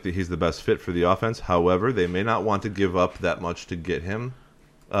simply think that he's the best fit for the offense. However, they may not want to give up that much to get him,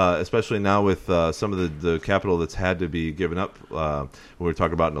 especially now with some of the capital that's had to be given up. We'll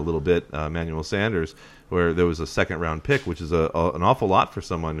talk about in a little bit, Emmanuel Sanders, where there was a second-round pick, which is an awful lot for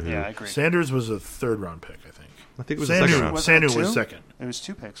someone who... Yeah, I agree. Sanders was a third-round pick, I think. I think it was a second round. Wasn't it Sanu was two? second. It was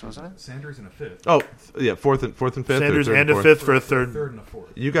 2 picks, wasn't it? Sanders in a fifth. Oh, yeah, fourth and fifth. Sanders or third and a fourth. fifth for a Third third. and a fourth.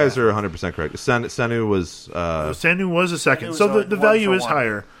 You guys are 100% correct. Sanu was... Sanu was a second, was so a the one value for is one.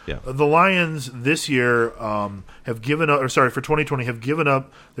 higher. Yeah. The Lions this year have given up, or sorry, for 2020 have given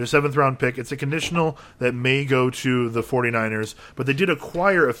up their 7th-round pick. It's a conditional that may go to the 49ers, but they did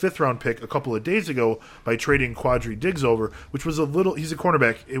acquire a 5th-round pick a couple of days ago by trading Quadri Diggs over, which was he's a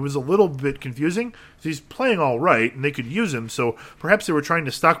cornerback. It was a little bit confusing. He's playing all right, and they could use him, so perhaps they were trying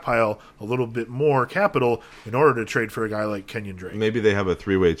to stockpile a little bit more capital in order to trade for a guy like Kenyon Drake. Maybe they have a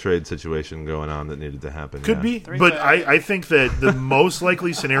three-way trade situation going on that needed to happen. Could yeah. be, Three but back. I think that the most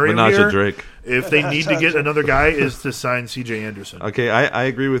likely scenario Menage a here, Drake. if they need to get another guy, is to sign C.J. Anderson. Okay, I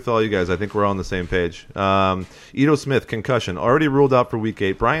agree with all you guys. I think we're all on the same page. Ito Smith, concussion, already ruled out for Week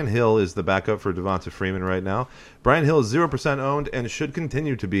 8. Brian Hill is the backup for Devonta Freeman right now. Brian Hill is 0% owned and should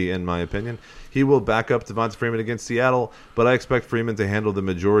continue to be, in my opinion. He will back up Devonta Freeman against Seattle, but I expect Freeman to handle the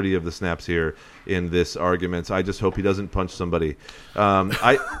majority of the snaps here in this argument. I just hope he doesn't punch somebody.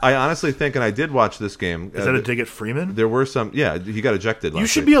 I honestly think, and I did watch this game. Is that a dig at Freeman? There were some, yeah, he got ejected last You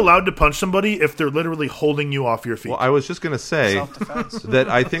should week. be allowed to punch somebody if they're literally holding you off your feet. Well, I was just going to say Self-defense. that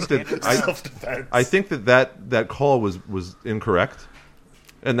I think that Self-defense. I think that call was incorrect,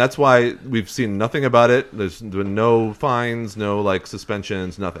 and that's why we've seen nothing about it. There's been no fines, no like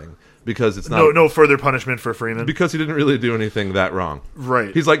suspensions, nothing, because it's not no further punishment for Freeman. because he didn't really do anything that wrong.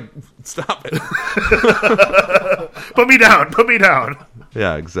 Right. He's like, stop it. Put me down.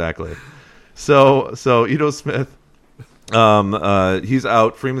 Yeah, exactly. So Ito Smith, he's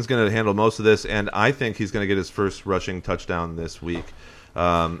out. Freeman's going to handle most of this, and I think he's going to get his first rushing touchdown this week.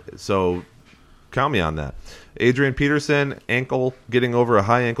 So count me on that. Adrian Peterson, ankle, getting over a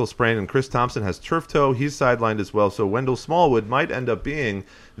high ankle sprain, and Chris Thompson has turf toe. He's sidelined as well, so Wendell Smallwood might end up being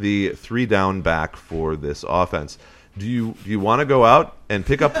the 3-down back for this offense. Do you want to go out and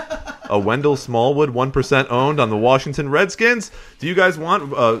pick up a Wendell Smallwood 1% owned on the Washington Redskins? Do you guys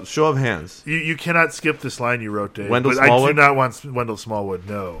want a show of hands? You cannot skip this line you wrote, Dave. Wendell but Smallwood? I do not want Wendell Smallwood,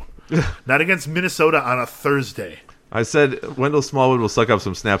 no. Not against Minnesota on a Thursday. I said Wendell Smallwood will suck up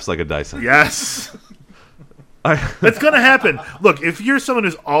some snaps like a Dyson. Yes. That's going to happen. Look, if you're someone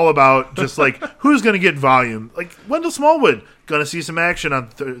who's all about just like who's going to get volume, like Wendell Smallwood, going to see some action on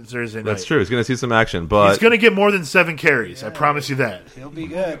Thursday night. That's true. He's going to see some action, but He's going to get more than 7 carries. I promise you that. He'll be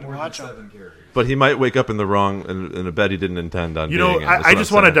good. More Watch than him. 7 carries. but he might wake up in the wrong in a bed he didn't intend on. You know, being in. That's I what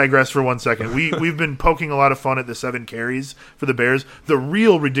just I'm want to saying. digress for 1 second. We've been poking a lot of fun at the 7 carries for the Bears. The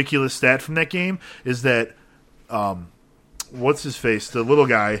real ridiculous stat from that game is that, what's his face, the little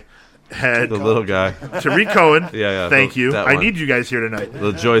guy had The little guy, Tariq Cohen. Yeah, Thank you. that I one. need you guys here tonight.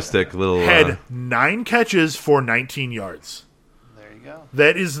 the joystick, little Had 9 catches for 19 yards. There you go.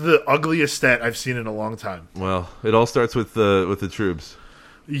 That is the ugliest stat I've seen in a long time. well, it all starts with the troops.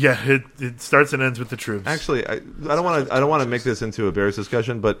 Yeah, it starts and ends with the troops. Actually, I don't want to make this into a Bears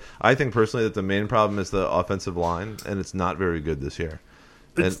discussion, but I think personally that the main problem is the offensive line, and it's not very good this year.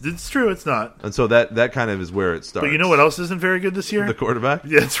 It's true, it's not. And so that kind of is where it starts. But you know what else isn't very good this year? The quarterback?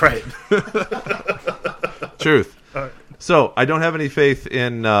 Yeah, that's right. Truth. All right. So I don't have any faith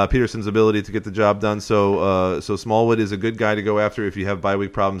in Peterson's ability to get the job done. So Smallwood is a good guy to go after if you have bye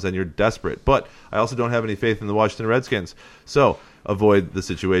week problems and you're desperate. But I also don't have any faith in the Washington Redskins. So avoid the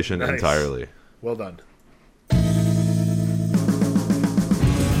situation Nice. entirely. Well done.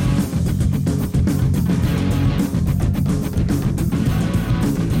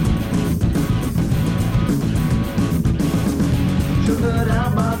 Sugared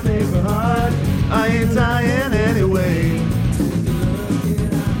out my favorite heart. I ain't dying anyway.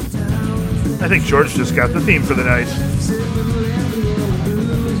 I think George just got the theme for the night.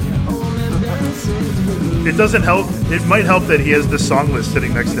 It doesn't help. It might help that he has the song list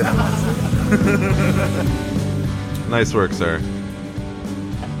sitting next to him. Nice work, sir.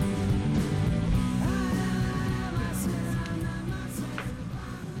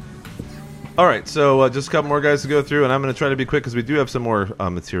 All right, so just a couple more guys to go through, and I'm going to try to be quick because we do have some more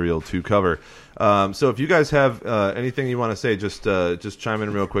material to cover. So if you guys have anything you want to say, just chime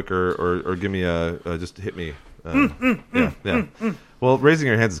in real quick or give me just hit me. Yeah. Well, raising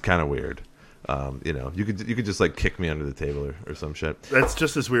your hands is kind of weird. You could just like kick me under the table or some shit. That's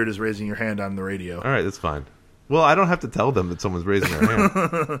just as weird as raising your hand on the radio. All right, that's fine. Well, I don't have to tell them that someone's raising their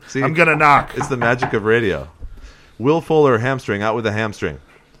hand. See, I'm gonna knock. It's the magic of radio. Will Fuller hamstring out with a hamstring.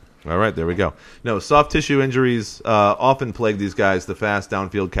 All right, there we go. No, soft tissue injuries often plague these guys, the fast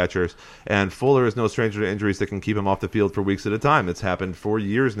downfield catchers, and Fuller is no stranger to injuries that can keep him off the field for weeks at a time. It's happened for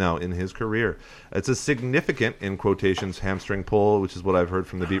years now in his career. It's a significant, in quotations, hamstring pull, which is what I've heard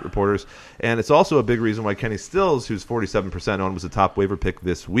from the beat reporters, and it's also a big reason why Kenny Stills, who's 47% owned, was a top waiver pick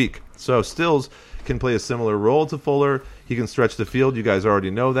this week. So Stills can play a similar role to Fuller. He can stretch the field. You guys already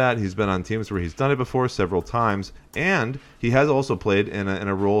know that. He's been on teams where he's done it before several times. And he has also played in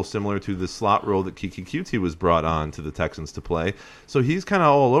a role similar to the slot role that Kiki Qt was brought on to the Texans to play. So he's kind of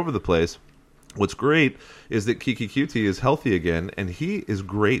all over the place. What's great is that Kiki Qt is healthy again, and he is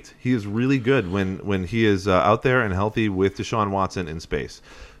great. He is really good when he is out there and healthy with Deshaun Watson in space.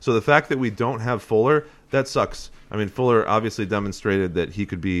 So the fact that we don't have Fuller, that sucks. I mean, Fuller obviously demonstrated that he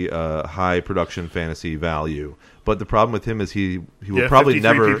could be a high production fantasy value, but the problem with him is he will probably 53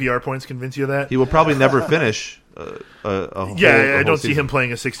 never PPR points convince you of that. he will probably never finish a whole, I don't see season. him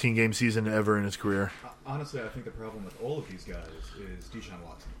playing a 16-game season ever in his career. Honestly, I think the problem with all of these guys is Deshaun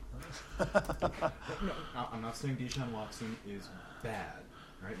Watson. No, I'm not saying Deshaun Watson is bad,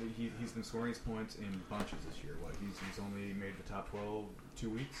 right? He's been scoring his points in bunches this year. He's only made the top 12 2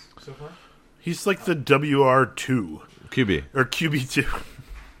 weeks so far? He's like the WR2 QB. or QB2.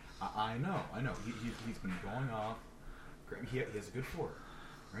 I know. He's been going off. He has a good floor,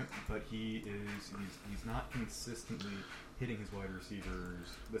 right? But he's not consistently hitting his wide receivers,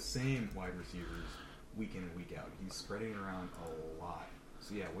 the same wide receivers, week in and week out. He's spreading it around a lot.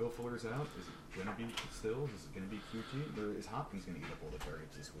 So yeah, Will Fuller's out. Is it going to be Stills? Is it going to be QT? Or is Hopkins going to get up all the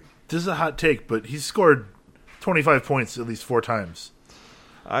targets this week? This is a hot take, but he's scored 25 points at least 4 times.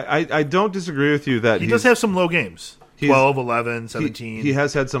 I don't disagree with you that He does have some low games. 12, 11, 17. He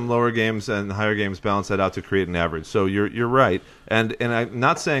has had some lower games and higher games balance that out to create an average. So you're right. And I'm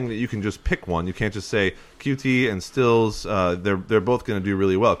not saying that you can just pick one. You can't just say QT and Stills, they're both going to do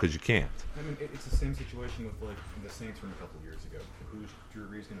really well, because you can't. I mean, it's the same situation with like the Saints from a couple of years ago. Who's Drew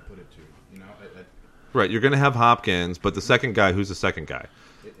Brees going to put it to? You know, Right, you're going to have Hopkins, but the second guy, who's the second guy?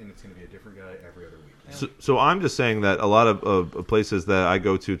 And it's going to be a different guy every other week. So I'm just saying that a lot of places that I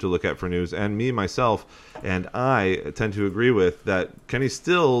go to look at for news, and me, myself, and I tend to agree with that Kenny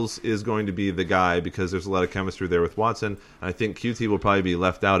Stills is going to be the guy because there's a lot of chemistry there with Watson. And I think QT will probably be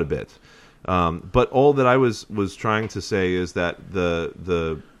left out a bit. But all that I was trying to say is that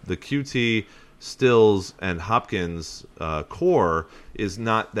the QT, Stills, and Hopkins core is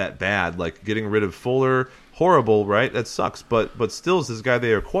not that bad. Like getting rid of Fuller, horrible, right? That sucks. But Stills is the guy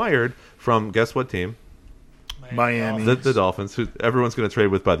they acquired from guess what team? Miami. The Dolphins, who everyone's going to trade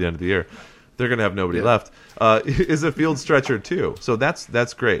with by the end of the year. They're going to have nobody left. Is a field stretcher too, so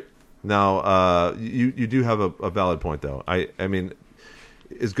that's great. Now you do have a valid point though. I mean,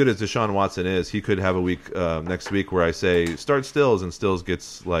 as good as Deshaun Watson is, he could have a week next week where I say start Stills and Stills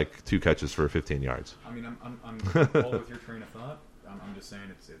gets like 2 catches for 15 yards. I mean, I'm all with your train of thought. I'm just saying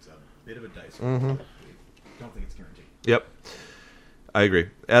it's a bit of a dice. Mm-hmm. Don't think it's guaranteed. Yep. I agree.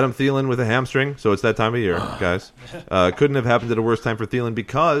 Adam Thielen with a hamstring, so it's that time of year, guys. Couldn't have happened at a worse time for Thielen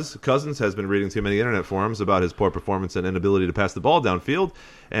because Cousins has been reading too many internet forums about his poor performance and inability to pass the ball downfield,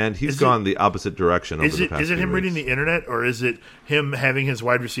 and he's gone the opposite direction over the past Is it him few reading weeks. the internet, or is it him having his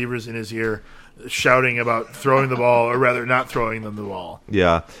wide receivers in his ear shouting about throwing the ball, or rather not throwing them the ball?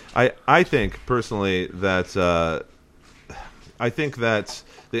 Yeah. I think, personally, that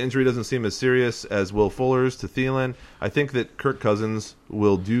the injury doesn't seem as serious as Will Fuller's to Thielen. I think that Kirk Cousins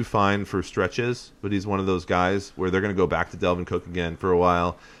will do fine for stretches, but he's one of those guys where they're going to go back to Delvin Cook again for a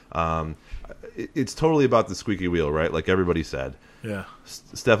while. It's totally about the squeaky wheel, right? Like everybody said. Yeah.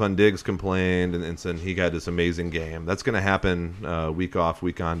 Stefan Diggs complained, and said he had this amazing game. That's going to happen week off,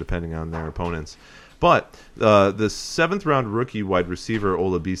 week on, depending on their opponents. But the 7th-round rookie wide receiver,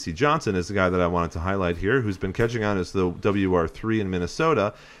 Olabisi Johnson, is the guy that I wanted to highlight here, who's been catching on as the WR3 in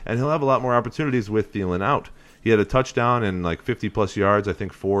Minnesota, and he'll have a lot more opportunities with Thielen out. He had a touchdown and like 50-plus yards, I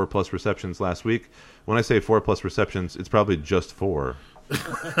think 4+ receptions last week. When I say 4+ receptions, it's probably just 4.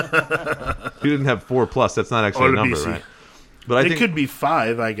 He didn't have 4+. That's not actually a number, Olabisi. right? But It could be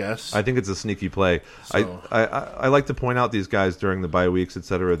 5, I guess. I think it's a sneaky play. So- I like to point out these guys during the bye weeks, et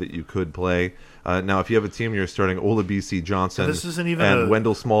cetera, that you could play. Now, if you have a team you're starting Olabisi Johnson This isn't even and a-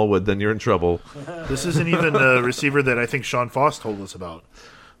 Wendell Smallwood, then you're in trouble. This isn't even a receiver that I think Sean Foss told us about.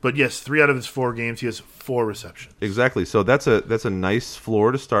 But yes, 3 out of his 4 games, he has 4 receptions. Exactly. So that's a nice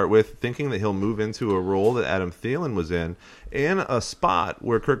floor to start with, thinking that he'll move into a role that Adam Thielen was in a spot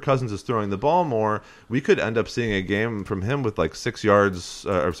where Kirk Cousins is throwing the ball more. We could end up seeing a game from him with like 6 receptions,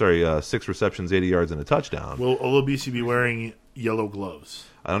 80 yards, and a touchdown. Will Olabisi be wearing yellow gloves?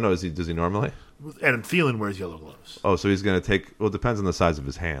 I don't know. Does he normally? Adam Thielen wears yellow gloves. Oh, so he's going to take. Well, it depends on the size of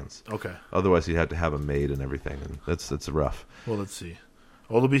his hands. Okay. Otherwise, he'd have to have them made and everything, and that's rough. Well, let's see.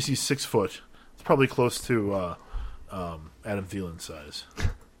 Olabisi's 6 foot. It's probably close to Adam Thielen's size.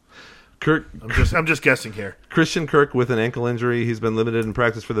 Kirk, I'm just guessing here. Christian Kirk with an ankle injury. He's been limited in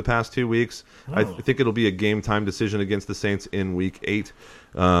practice for the past 2 weeks. I Oh. think it'll be a game time decision against the Saints in Week 8.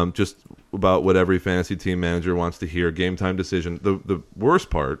 Just about what every fantasy team manager wants to hear. Game time decision. The worst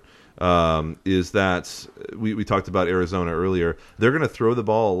part is that we talked about Arizona earlier. They're going to throw the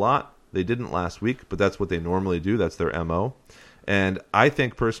ball a lot. They didn't last week, but that's what they normally do. That's their MO. And I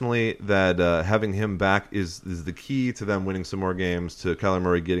think personally that having him back is the key to them winning some more games, to Kyler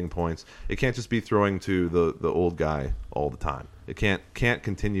Murray getting points. It can't just be throwing to the old guy all the time. It can't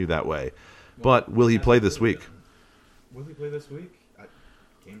continue that way. But will he play this week? Will he play this week?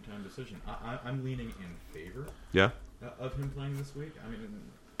 Game time decision. I'm leaning in favor Yeah. of him playing this week. I mean,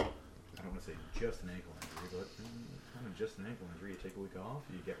 I don't want to say just an ankle injury, but kind of just an ankle injury. You take a week off,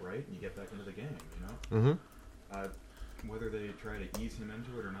 you get right, and you get back into the game. You know. Mm-hmm. Whether they try to ease him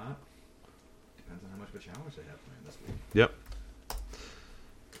into it or not depends on how much of a challenge they have playing this week. Yep.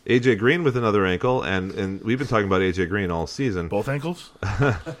 AJ Green with another ankle, and we've been talking about AJ Green all season. Both ankles?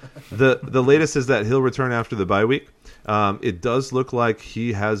 The latest is that he'll return after the bye week. It does look like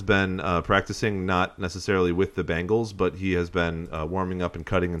he has been practicing, not necessarily with the Bengals, but he has been warming up and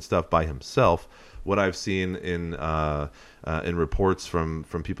cutting and stuff by himself. What I've seen in reports from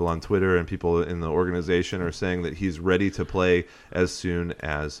people on Twitter and people in the organization are saying that he's ready to play as soon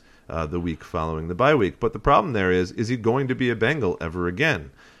as the week following the bye week. But the problem there is he going to be a Bengal ever again?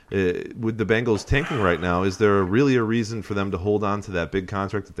 With the Bengals tanking right now, is there really a reason for them to hold on to that big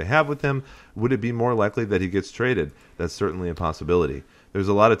contract that they have with him? Would it be more likely that he gets traded? That's certainly a possibility. There's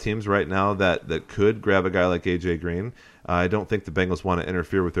a lot of teams right now that could grab a guy like A.J. Green. I don't think the Bengals want to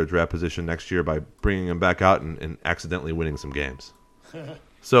interfere with their draft position next year by bringing him back out and accidentally winning some games.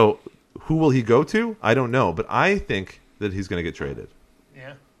 So who will he go to? I don't know, but I think that he's going to get traded.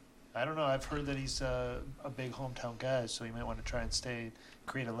 Yeah. I don't know. I've heard that he's a big hometown guy, so he might want to try and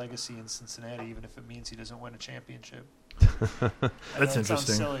create a legacy in Cincinnati, even if it means he doesn't win a championship. That's interesting.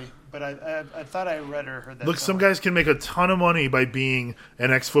 Sounds silly, but I thought I read or heard that. Look, some guys can make a ton of money by being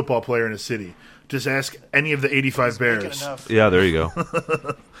an ex-football player in a city. Just ask any of the 85 Bears. Yeah, there you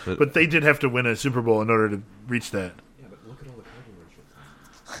go. But they did have to win a Super Bowl in order to reach that. Yeah, but look at all the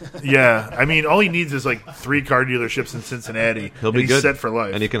car dealerships. Yeah, I mean, all he needs is like 3 car dealerships in Cincinnati. He'll be and good. He's set for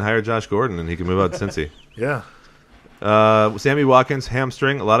life. And he can hire Josh Gordon, and he can move out to Cincy. Yeah. Sammy Watkins,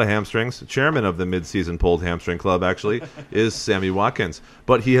 hamstring, a lot of hamstrings. Chairman of the mid-season pulled hamstring club, actually, is Sammy Watkins.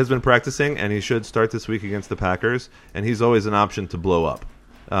 But he has been practicing, and he should start this week against the Packers, and he's always an option to blow up.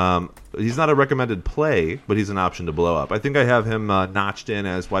 He's not a recommended play, but he's an option to blow up. I think I have him notched in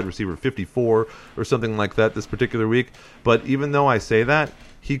as wide receiver 54 or something like that this particular week. But even though I say that,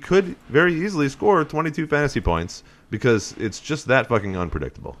 he could very easily score 22 fantasy points because it's just that fucking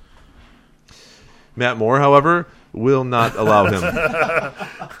unpredictable. Matt Moore, however, will not allow him.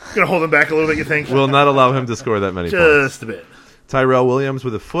 Gonna hold him back a little bit, you think? Will not allow him to score that many points. Just a bit. Tyrell Williams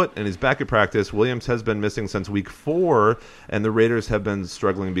with a foot, and he's back at practice. Williams has been missing since week 4, and the Raiders have been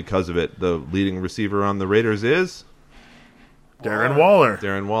struggling because of it. The leading receiver on the Raiders is Darren Waller.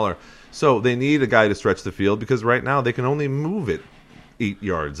 Darren Waller. So they need a guy to stretch the field because right now they can only move it 8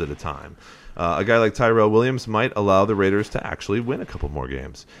 yards at a time. A guy like Tyrell Williams might allow the Raiders to actually win a couple more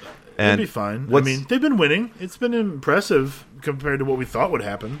games. It'd be fine. I mean, they've been winning. It's been impressive compared to what we thought would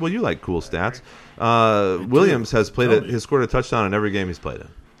happen. Well, you like cool stats. Williams has scored a touchdown in every game he's played in.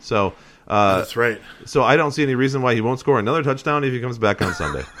 So that's right. So I don't see any reason why he won't score another touchdown if he comes back on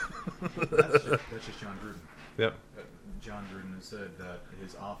Sunday. That's just John Gruden. Yep. John Gruden has said that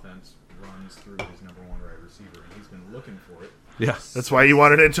his offense runs through his number 1 wide receiver, and he's been looking for it. Yes. That's why you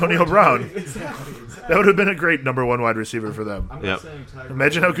wanted Antonio Brown. Exactly. That would have been a great number 1 wide receiver for them. I'm not saying Tyrell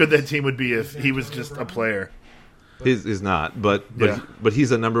Imagine how good that team would be if he was just a player. He's not, but Yeah.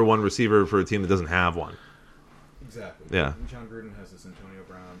 he's a number 1 receiver for a team that doesn't have one. Exactly. Yeah. John Gruden has this Antonio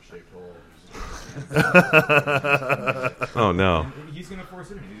Brown shaped hole. Oh no. He's going to force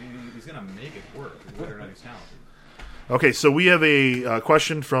it in. He's going to make it work, whether or not he's talented. Okay, so we have a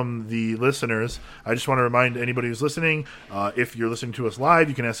question from the listeners. I just want to remind anybody who's listening, if you're listening to us live,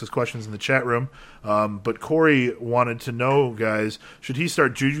 you can ask us questions in the chat room. But Corey wanted to know, guys, should he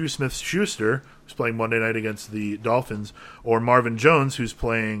start Juju Smith-Schuster, who's playing Monday night against the Dolphins, or Marvin Jones, who's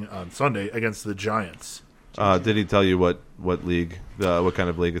playing on Sunday against the Giants? Did he tell you what league, what kind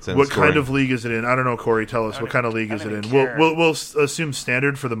of league it's in? What scoring? kind of league is it in? I don't know, Corey. Tell us. What kind of league is it in? We'll assume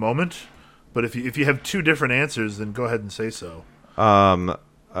standard for the moment. But if you have 2 different answers, then go ahead and say so. I'm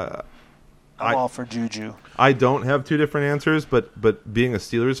all for Juju. I don't have 2 different answers, but being a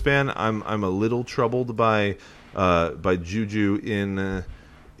Steelers fan, I'm a little troubled by Juju in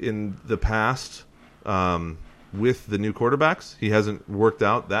the past with the new quarterbacks. He hasn't worked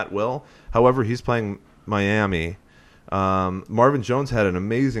out that well. However, he's playing Miami. Marvin Jones had an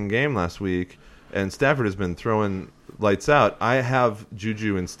amazing game last week, and Stafford has been throwing lights out. I have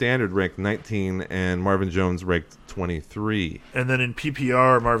Juju in standard ranked 19 and Marvin Jones ranked 23. And then in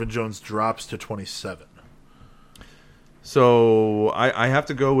PPR, Marvin Jones drops to 27. So I have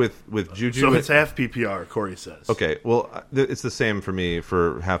to go with Juju. So it's half PPR, Corey says. Okay, well, it's the same for me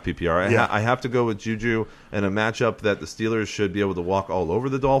for half PPR. Yeah. I have to go with Juju in a matchup that the Steelers should be able to walk all over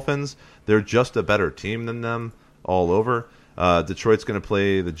the Dolphins. They're just a better team than them all over. Detroit's going to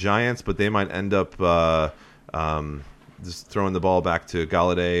play the Giants, but they might end up just throwing the ball back to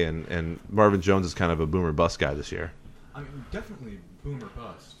Galladay, and Marvin Jones is kind of a boomer bust guy this year. I mean, definitely boomer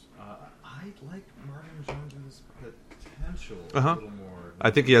bust. I like Marvin Jones's potential a little more.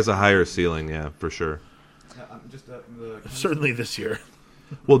 I think he has a higher ceiling, yeah, for sure. Certainly this year.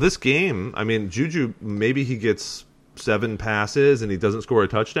 Well, this game, I mean, Juju, maybe he gets 7 passes and he doesn't score a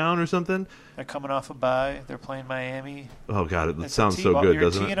touchdown or something. They're coming off a bye. They're playing Miami. Oh, God, it It's sounds a so team good, You're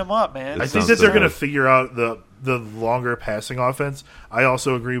doesn't teeing it? them up, man. It I think sounds that so they're going to good. figure out the longer passing offense. I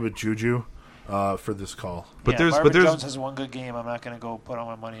also agree with Juju for this call. But Marvin there's Jones has one good game. I'm not going to go put all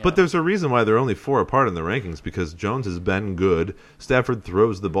my money on But it. there's a reason why they're only 4 apart in the rankings, because Jones has been good. Stafford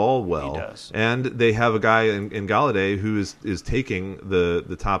throws the ball well. He does. And they have a guy in Galladay who is taking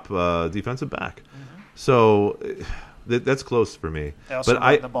the top defensive back. Mm-hmm. So that's close for me. They also but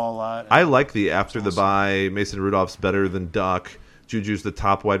run the ball a lot. I like the after the bye. Mason Rudolph's better than Duck. Juju's the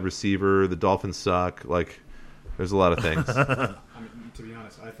top wide receiver. The Dolphins suck. Like, there's a lot of things. I mean, to be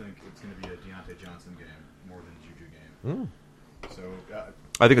honest, I think it's going to be a Deontay Johnson game more than a Juju game. So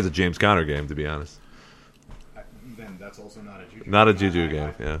I think it's a James Conner game, to be honest. then that's also not a juju. Not a game. juju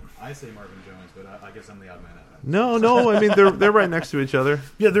game, yeah. I say Marvin Jones, but I guess I'm the odd man out. No. I mean, they're right next to each other.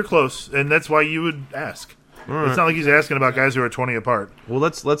 Yeah, they're close, and that's why you would ask. All It's not like he's asking about guys who are 20 apart. Well,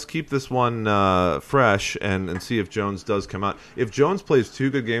 let's keep this one fresh and see if Jones does come out. If Jones plays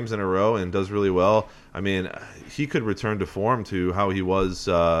 2 good games in a row and does really well, I mean, he could return to form to how he was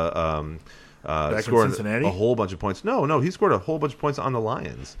Back in scoring Cincinnati? a whole bunch of points. No, he scored a whole bunch of points on the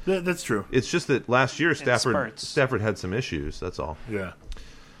Lions. That's true. It's just that last year spurts. Stafford had some issues. That's all. Yeah.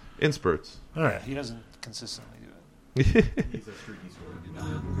 In spurts. All right. He doesn't consistently do it. He's a streaky scorer.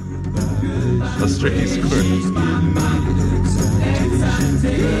 A streaky score.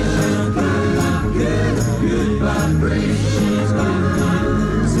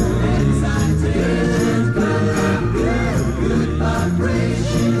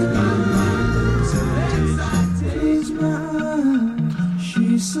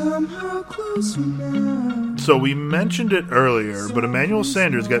 She's somehow closer now. So we mentioned it earlier, but Emmanuel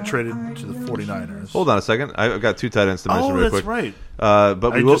Sanders got traded to the 49ers. Hold on a second. I've got 2 tight ends to mention Oh, real that's quick. right.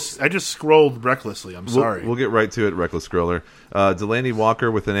 But I just scrolled recklessly. I'm sorry. We'll get right to it, Reckless Scroller. Delaney Walker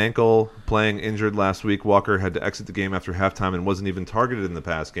with an ankle, playing injured last week. Walker had to exit the game after halftime and wasn't even targeted in the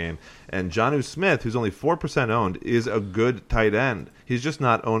pass game. And Jonnu Smith, who's only 4% owned, is a good tight end. He's just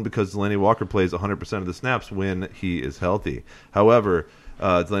not owned because Delaney Walker plays 100% of the snaps when he is healthy. However,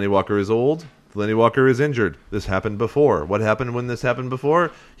 Delaney Walker is old. Delaney Walker is injured. This happened before. What happened when this happened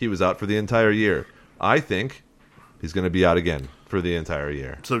before? He was out for the entire year. I think he's going to be out again for the entire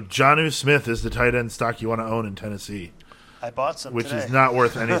year. So Jonnu Smith is the tight end stock you want to own in Tennessee, I bought some which today. is not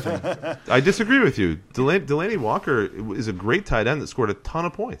worth anything. I disagree with you. Delaney Walker is a great tight end that scored a ton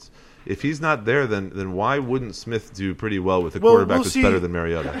of points. If he's not there, then why wouldn't Smith do pretty well with a quarterback we'll that's see. better than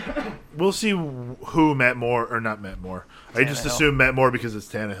Mariota? We'll see who Matt Moore, or not Matt Moore. I just Tannehill. assume Matt Moore because it's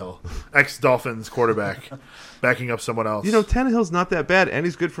Tannehill, ex-Dolphins quarterback, backing up someone else. You know, Tannehill's not that bad, and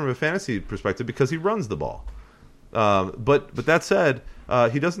he's good from a fantasy perspective because he runs the ball. But that said,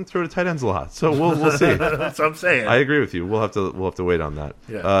 he doesn't throw to tight ends a lot, so we'll see. That's what I'm saying. I agree with you. We'll have to wait on that.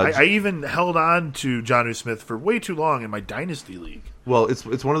 Yeah. I even held on to Jonnu Smith for way too long in my dynasty league. Well,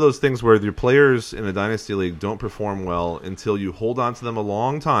 it's one of those things where your players in a dynasty league don't perform well until you hold on to them a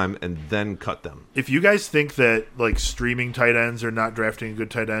long time and then cut them. If you guys think that like streaming tight ends or not drafting a good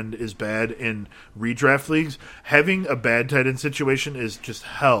tight end is bad in redraft leagues, having a bad tight end situation is just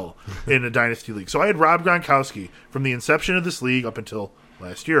hell in a dynasty league. So I had Rob Gronkowski from the inception of this league up until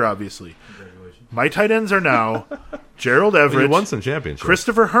last year, obviously. Congratulations. My tight ends are now Gerald Well, Everett, you won some championships,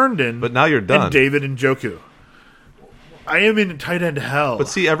 Christopher Herndon, but now you're done. and David Njoku. I am in tight end hell. But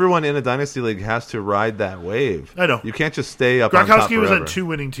see, everyone in a dynasty league has to ride that wave. I know. You can't just stay up on top Gronkowski was on forever. 2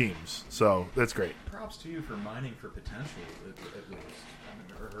 winning teams, so that's great. Props to you for mining for potential, at least. I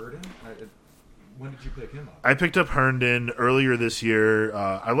mean, Herndon? When did you pick him up? I picked up Herndon earlier this year.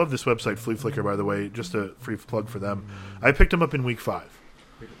 I love this website, Flea Flicker, by the way. Just a free plug for them. I picked him up in week 5.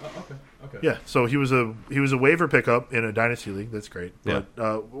 Oh, okay. Yeah, so he was a waiver pickup in a dynasty league. That's great. Yeah.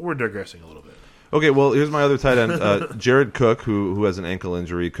 But we're digressing a little bit. Okay, well, here's my other tight end, Jared Cook, who has an ankle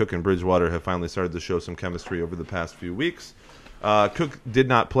injury. Cook and Bridgewater have finally started to show some chemistry over the past few weeks. Cook did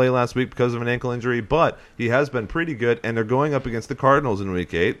not play last week because of an ankle injury, but he has been pretty good, and they're going up against the Cardinals in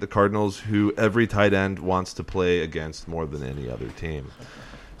Week 8, the Cardinals who every tight end wants to play against more than any other team.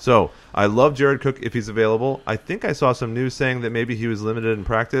 So I love Jared Cook if he's available. I think I saw some news saying that maybe he was limited in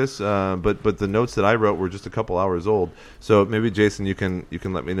practice, but the notes that I wrote were just a couple hours old. So maybe, Jason, you can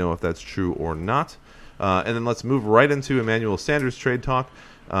let me know if that's true or not. And then let's move right into Emmanuel Sanders trade talk.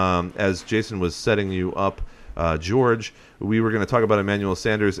 As Jason was setting you up, George, we were going to talk about Emmanuel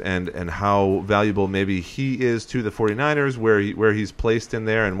Sanders and how valuable maybe he is to the 49ers, where he's placed in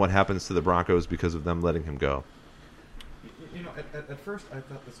there, and what happens to the Broncos because of them letting him go. You know, at first I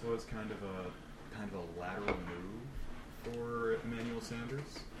thought this was kind of a lateral move for Emmanuel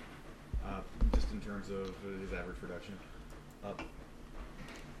Sanders, just in terms of his average production.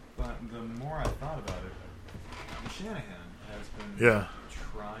 But the more I thought about it, Shanahan has been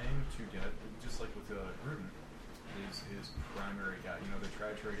trying to get, just like with Gruden, his primary guy. You know, they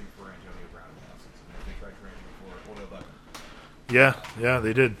tried trading for Antonio Brown last season. They tried trading for Odell Beckham. Yeah,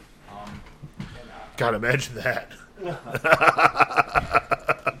 they did. God, imagine that. Exactly.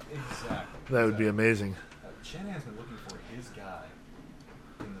 That would be amazing. Shanahan's been looking for his guy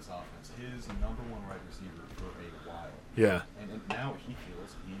in this offense, his number one wide receiver for a while. Yeah. And now he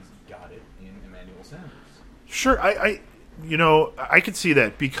feels he's got it in Emmanuel Sanders. Sure, I could see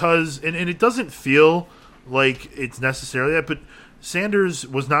that because, and it doesn't feel like it's necessarily that, but Sanders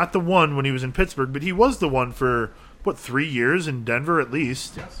was not the one when he was in Pittsburgh, but he was the one for, 3 years in Denver at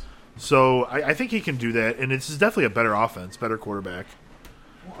least? Yes. So I think he can do that, and it's definitely a better offense, better quarterback.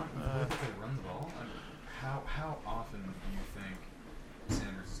 Well, I think they run the ball. I mean, how often do you think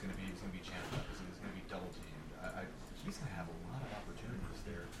Sanders is going to be jammed up? Is he going to be double teamed? He's going to have a lot of opportunities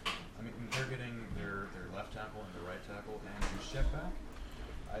there. I mean, they're getting their left tackle and their right tackle and his check back.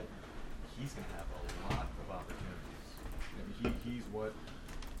 He's going to have a lot of opportunities. I mean, he's what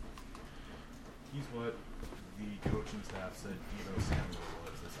the coaching staff said Deebo Samuel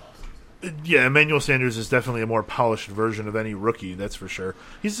was this offseason. Yeah, Emmanuel Sanders is definitely a more polished version of any rookie. That's for sure.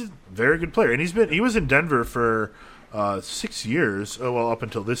 He's a very good player, and he was in Denver for 6 years. Oh, well, up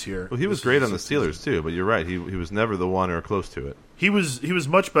until this year. Well, he was great on the Steelers too, but you're right. He was never the one or close to it. He was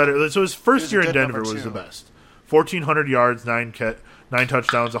much better. So his first He was year a in good Denver number was two. the best. 1,400 yards, 9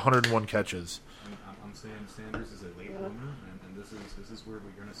 touchdowns, 101 catches. I'm saying Sanders is a late bloomer, and this is where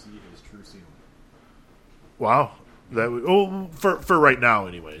we're going to see his true ceiling. Wow. For right now,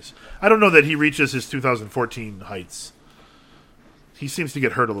 anyways. I don't know that he reaches his 2014 heights. He seems to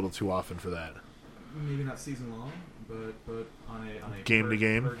get hurt a little too often for that. Maybe not season long, but on a Game to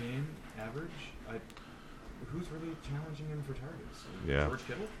game? per game average, who's really challenging him for targets? Yeah. George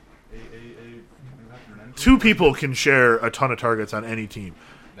Kittle, Menaker? Two people can share a ton of targets on any team.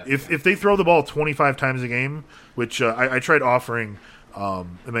 If they throw the ball 25 times a game, which I tried offering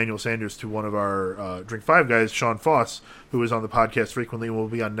Emmanuel Sanders to one of our Drink 5 guys, Sean Foss, who is on the podcast frequently and will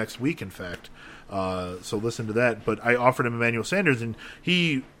be on next week, in fact. So listen to that. But I offered him Emmanuel Sanders, and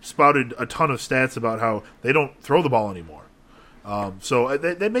he spouted a ton of stats about how they don't throw the ball anymore. So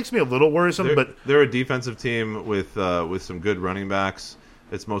that makes me a little worrisome. But They're a defensive team with some good running backs.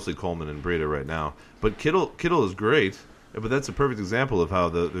 It's mostly Coleman and Breida right now. But Kittle is great. But that's a perfect example of how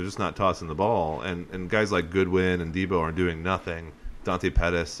they're just not tossing the ball, and guys like Goodwin and Debo are doing nothing. Dante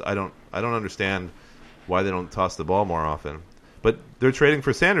Pettis, I don't understand why they don't toss the ball more often. But they're trading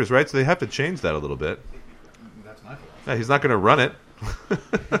for Sanders, right? So they have to change that a little bit. That's my philosophy. Yeah, he's not going to run it.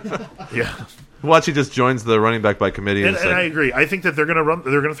 yeah. Watch, he just joins the running back by committee. And I agree. I think that they're going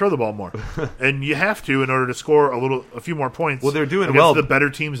to throw the ball more, and you have to in order to score a few more points. Well, they're doing against well. The better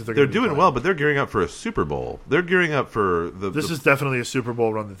teams that they're doing well, but they're gearing up for a Super Bowl. They're gearing up for This is definitely a Super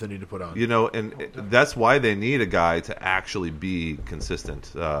Bowl run that they need to put on. and that's why they need a guy to actually be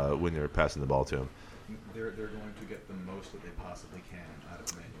consistent when they're passing the ball to him. They're going to get the most that they possibly can out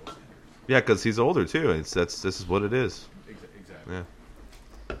of Emmanuel Sanders. Yeah, because he's older too. And this is what it is. Exactly. Yeah.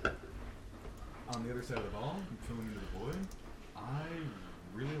 On the other side of the ball, filling into the void, I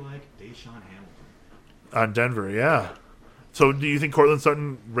really like Deshaun Hamilton. On Denver, yeah. So do you think Cortland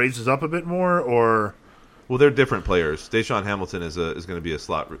Sutton raises up a bit more, or? Well, they're different players. Deshaun Hamilton is going to be a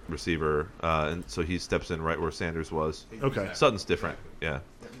slot receiver, and so he steps in right where Sanders was. Okay. Exactly. Sutton's different. Exactly.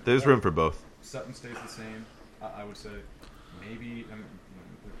 Yeah, there's room for both. Sutton stays the same. I would say maybe depending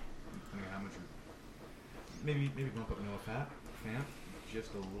on how much maybe bump up Noah Fant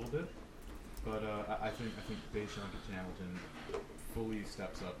just a little bit. But I think Deshaun Hamilton fully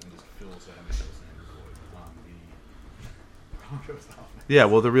steps up and just fills that Emmanuel Sanders void on the Broncos offense. Yeah,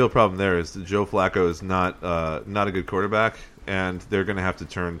 well, the real problem there is that Joe Flacco is not a good quarterback, and they're going to have to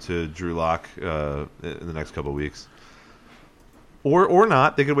turn to Drew Lock in the next couple of weeks, or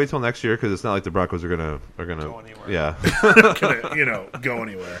not. They could wait till next year because it's not like the Broncos are gonna Go anywhere. Yeah, Gonna, go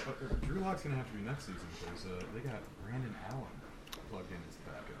anywhere. But Drew Lock's going to have to be next season because they got Brandon Allen plugged in as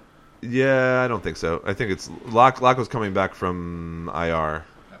the backup. yeah. I don't think so. I think it's Lock was coming back from IR.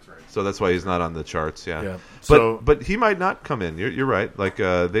 That's right. So that's why he's not on the charts. Yeah. Yeah. But So- but he might not come in. You're right. Like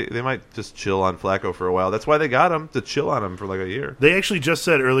they might just chill on Flacco for a while. That's why they got him, to chill on him for like a year. They actually just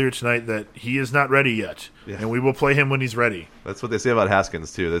said earlier tonight that he is not ready yet, Yeah. and we will play him when he's ready. That's what they say about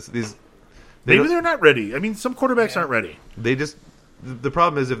Haskins too. Maybe they're not ready. I mean, some quarterbacks aren't ready. They just the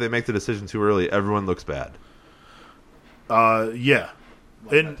problem is if they make the decision too early, everyone looks bad. Yeah.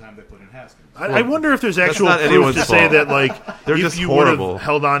 Like And that time they put in Haskins. I wonder if there's That's actual not proof anyone's to say fault. that, like, They're if just you would horrible. have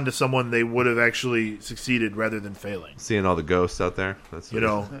held on to someone, they would have actually succeeded rather than failing. Seeing all the ghosts out there. That's You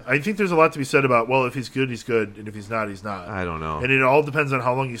know, I think there's a lot to be said about, well, if he's good, he's good, and if he's not, he's not. I don't know. And it all depends on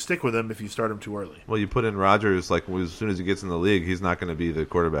how long you stick with him if you start him too early. Well, you put in Rodgers, like as soon as he gets in the league, he's not going to be the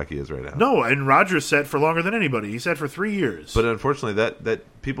quarterback he is right now. No, and Rodgers sat for longer than anybody. He sat for 3 years. But unfortunately,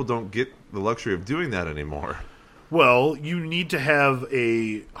 that people don't get the luxury of doing that anymore. Well, you need to have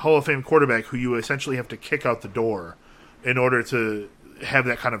a Hall of Fame quarterback who you essentially have to kick out the door in order to have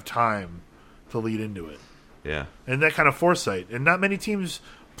that kind of time to lead into it. Yeah. And that kind of foresight. And not many teams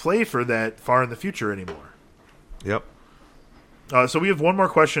play for that far in the future anymore. Yep. So we have one more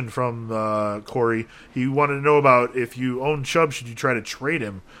question from Corey. He wanted to know about if you own Chubb, should you try to trade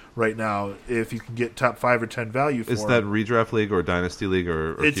him right now if you can get top 5 or 10 value for Is him? that redraft league or dynasty league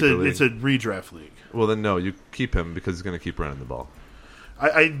or It's keeper league? a redraft league. Well, then no, you keep him because he's going to keep running the ball.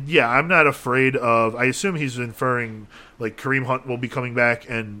 I'm not afraid of. I assume he's inferring like Kareem Hunt will be coming back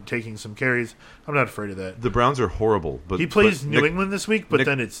and taking some carries. I'm not afraid of that. The Browns are horrible, but He plays but New Nick- England this week, but Nick-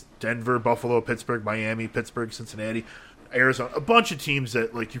 then it's Denver, Buffalo, Pittsburgh, Miami, Pittsburgh, Cincinnati, Arizona, a bunch of teams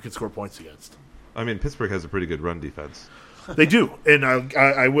that like you can score points against. I mean, Pittsburgh has a pretty good run defense, They do, and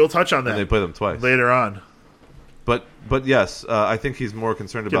I will touch on that and they play them twice. later on. But yes, I think he's more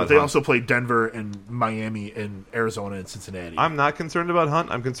concerned Yeah, about but they Hunt. also play Denver and Miami and Arizona and Cincinnati. I'm not concerned about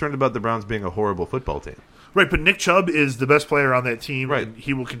Hunt. I'm concerned about the Browns being a horrible football team. Right, but Nick Chubb is the best player on that team, Right. and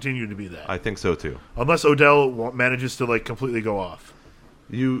he will continue to be that. I think so too. Unless Odell manages to like completely go off.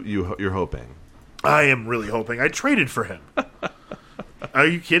 You're hoping. I am really hoping. I traded for him. Are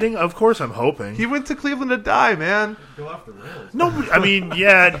you kidding? Of course I'm hoping. He went to Cleveland to die, man. Go off the rails. No, I mean,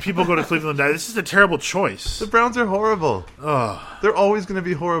 yeah, people go to Cleveland. This is a terrible choice. The Browns are horrible. They're always going to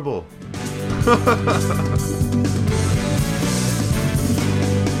be horrible.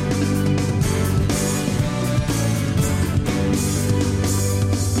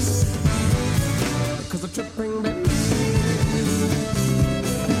 Cause the trip bring back.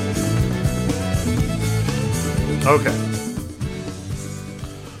 Okay.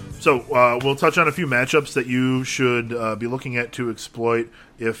 So we'll touch on a few matchups that you should be looking at to exploit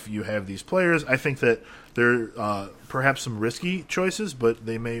if you have these players. I think that they're perhaps some risky choices, but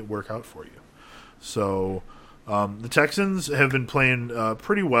they may work out for you. So the Texans have been playing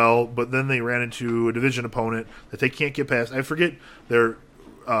pretty well, but then they ran into a division opponent that they can't get past. I forget their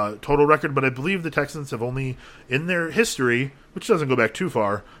total record, but I believe the Texans have only, in their history, which doesn't go back too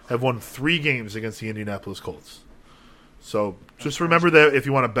far, have won 3 games against the Indianapolis Colts. So just remember that if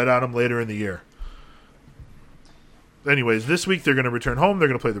you want to bet on them later in the year. Anyways, this week they're going to return home. They're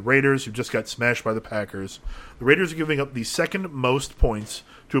going to play the Raiders, who just got smashed by the Packers. The Raiders are giving up the second most points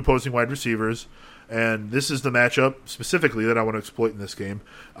to opposing wide receivers, and this is the matchup specifically that I want to exploit in this game.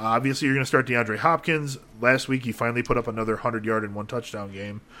 Obviously, you're going to start DeAndre Hopkins. Last week, he finally put up another 100-yard and 1-touchdown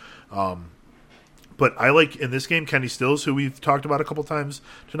game. But I like, in this game, Kenny Stills, who we've talked about a couple times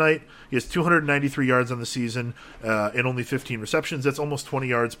tonight. He has 293 yards on the season and only 15 receptions. That's almost 20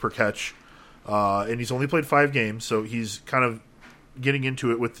 yards per catch. And he's only played 5 games, so he's kind of getting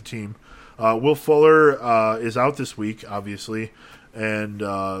into it with the team. Will Fuller is out this week, obviously, and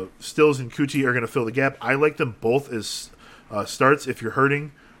Stills and Kuti are going to fill the gap. I like them both as starts if you're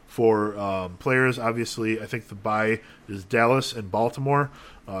hurting for players. Obviously, I think the bye is Dallas and Baltimore.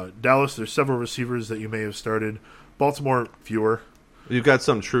 Dallas, there's several receivers that you may have started. Baltimore, fewer. You've got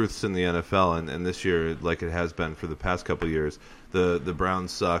some truths in the NFL, and this year, like it has been for the past couple of years, the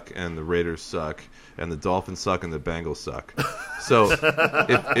Browns suck, and the Raiders suck, and the Dolphins suck, and the Bengals suck. So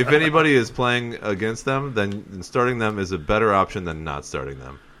if anybody is playing against them, then starting them is a better option than not starting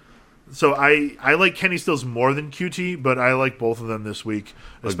them. So I like Kenny Stills more than QT, but I like both of them this week,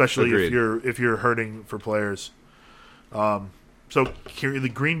 especially Agreed. if you're hurting for players. So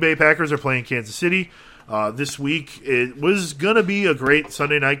the Green Bay Packers are playing Kansas City this week. It was going to be a great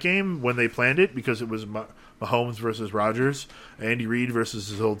Sunday night game when they planned it because it was Mahomes versus Rodgers, Andy Reid versus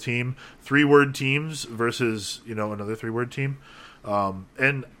his whole team, 3-word teams versus another 3-word team.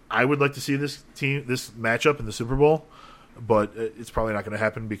 And I would like to see this matchup in the Super Bowl, but it's probably not going to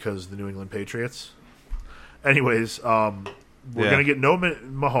happen because the New England Patriots. Anyways, we're going to get no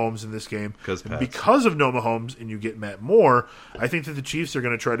Mahomes in this game. Because of no Mahomes and you get Matt Moore, I think that the Chiefs are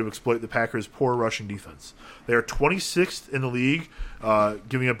going to try to exploit the Packers' poor rushing defense. They are 26th in the league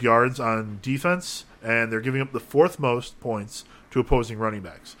giving up yards on defense, and they're giving up the 4th most points to opposing running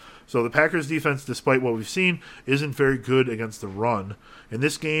backs. So the Packers' defense, despite what we've seen, isn't very good against the run. In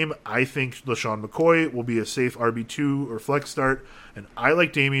this game, I think LaShawn McCoy will be a safe RB2 or flex start, and I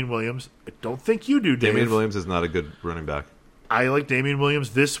like Damian Williams. I don't think you do, Dave. Damian Williams is not a good running back. I like Damian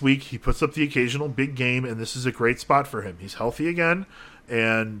Williams this week. He puts up the occasional big game, and this is a great spot for him. He's healthy again,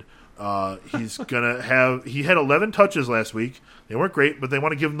 and he's going to have – he had 11 touches last week. They weren't great, but they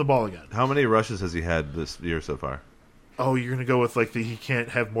want to give him the ball again. How many rushes has he had this year so far? Oh, you're going to go with he can't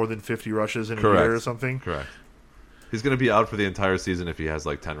have more than 50 rushes in a year or something? Correct. He's going to be out for the entire season if he has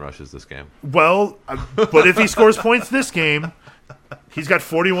 10 rushes this game. Well, but if he scores points this game, he's got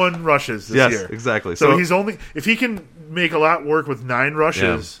 41 rushes this year. Yes, exactly. So he's only if he can make a lot work with 9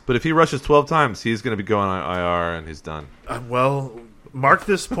 rushes. Yeah. But if he rushes 12 times, he's going to be going on IR and he's done. Well, mark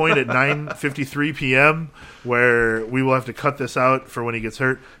this point at 9:53 p.m. where we will have to cut this out for when he gets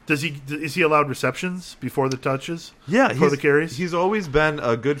hurt. Is he allowed receptions before the touches? Yeah, before the carries. He's always been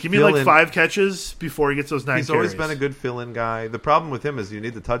a good. Give me like 5 catches before he gets those 9 He's carries. always been a good fill-in guy. The problem with him is you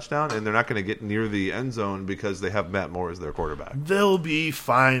need the touchdown, and they're not going to get near the end zone because they have Matt Moore as their quarterback. They'll be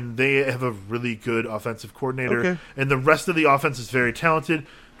fine. They have a really good offensive coordinator, Okay. and the rest of the offense is very talented.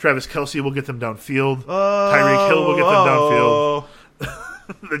 Travis Kelce will get them downfield. Tyreek Hill will get them downfield.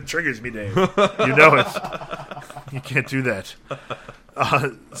 That triggers me, Dave. You know it. You can't do that.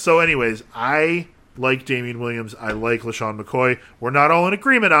 So anyways, I like Damian Williams. I like LaShawn McCoy. We're not all in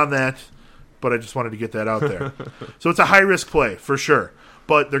agreement on that, but I just wanted to get that out there. So it's a high-risk play, for sure.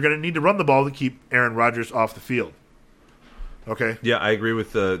 But they're going to need to run the ball to keep Aaron Rodgers off the field. Okay? Yeah, I agree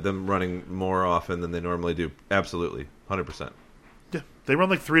with them running more often than they normally do. Absolutely. 100%. Yeah. They run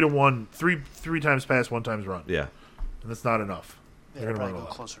like 3-1, three times pass, 1 times run. Yeah. And that's not enough. Yeah, They're probably going to go run a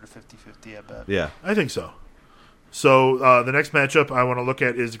lot. closer to 50-50, I bet. Yeah. I think so. So the next matchup I want to look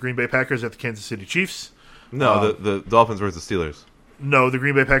at is the Green Bay Packers at the Kansas City Chiefs. No, the Dolphins versus the Steelers. No, the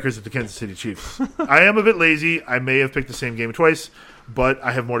Green Bay Packers at the Kansas City Chiefs. I am a bit lazy. I may have picked the same game twice, but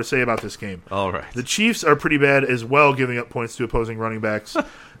I have more to say about this game. All right. The Chiefs are pretty bad as well, giving up points to opposing running backs.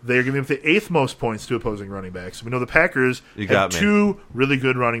 They are giving up the 8th most points to opposing running backs. We know the Packers You have got me. 2 really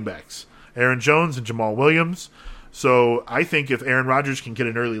good running backs, Aaron Jones and Jamal Williams. So I think if Aaron Rodgers can get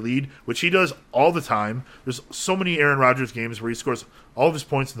an early lead, which he does all the time, there's so many Aaron Rodgers games where he scores all of his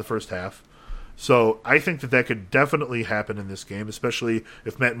points in the first half. So I think that could definitely happen in this game, especially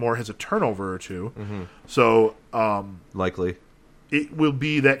if Matt Moore has a turnover or 2. Mm-hmm. So Likely. it will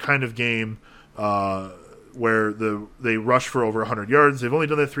be that kind of game where they rush for over 100 yards. They've only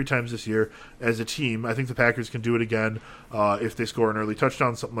done that 3 times this year as a team. I think the Packers can do it again if they score an early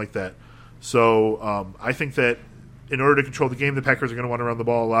touchdown, something like that. So I think that in order to control the game, the Packers are going to want to run the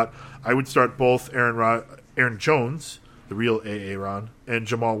ball a lot. I would start both Aaron Jones, the real Aaron, and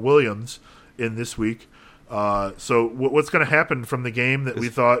Jamal Williams in this week. So what's going to happen from the game that we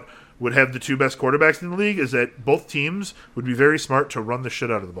thought would have the 2 best quarterbacks in the league is that both teams would be very smart to run the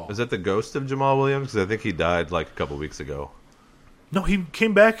shit out of the ball. Is that the ghost of Jamal Williams? Because I think he died like a couple weeks ago. No, he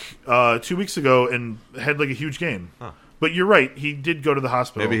came back 2 weeks ago and had like a huge game. Huh. But you're right, he did go to the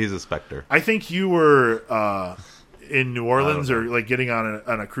hospital. Maybe he's a specter. I think you were in New Orleans or like getting on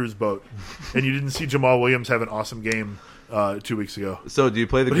a cruise boat, and you didn't see Jamal Williams have an awesome game 2 weeks ago. So do you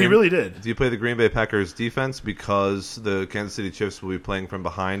play the? But he really did. Do you play the Green Bay Packers defense because the Kansas City Chiefs will be playing from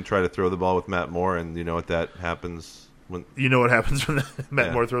behind, try to throw the ball with Matt Moore, and you know what that happens when? You know what happens when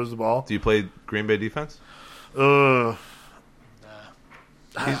Matt Moore throws the ball? Do you play Green Bay defense?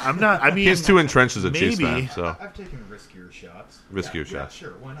 I'm not. I mean, He's too entrenched as a Chiefs maybe. fan. So I've taken riskier shots. Riskier Yeah, shots.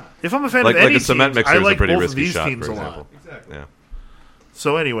 sure, why not? if I'm a fan like of any a cement teams, mixer I is like a pretty both of risky these shot, teams for a lot. example. Exactly. Yeah.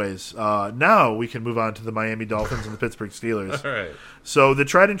 So, anyways, now we can move on to the Miami Dolphins and the Pittsburgh Steelers. All right. So the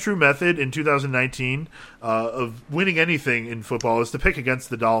tried and true method in 2019 of winning anything in football is to pick against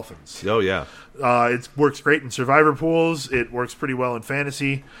the Dolphins. Oh yeah. It works great in survivor pools. It works pretty well in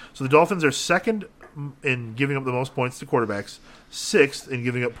fantasy. So the Dolphins are second in giving up the most points to quarterbacks, 6th in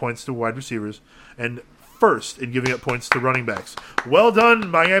giving up points to wide receivers, and 1st in giving up points to running backs. Well done,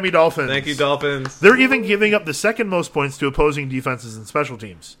 Miami Dolphins. Thank you, Dolphins. They're even giving up the 2nd most points to opposing defenses and special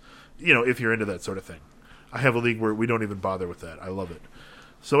teams. You know, if you're into that sort of thing. I have a league where we don't even bother with that. I love it.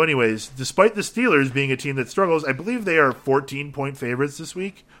 So anyways, despite the Steelers being a team that struggles, I believe they are 14-point favorites this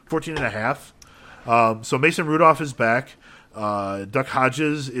week, 14.5. So Mason Rudolph is back. Duck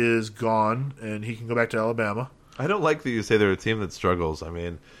Hodges is gone, and he can go back to Alabama. I don't like that you say they're a team that struggles. I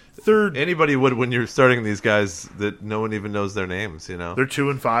mean, Third, anybody would when you're starting these guys that no one even knows their names. You know, they're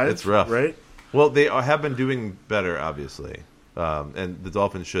 2-5. It's rough, right? Well, they have been doing better, obviously, and the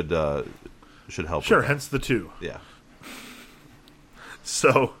Dolphins should help. Sure, with that. hence the 2. Yeah.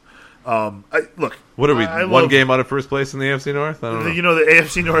 So, look. What are we? I One love- game out of first place in the AFC North? I don't know. You know, the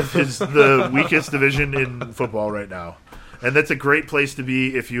AFC North is the weakest division in football right now. And that's a great place to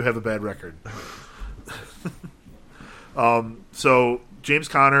be if you have a bad record. So, James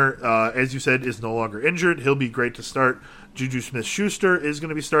Conner, as you said, is no longer injured. He'll be great to start. Juju Smith-Schuster is going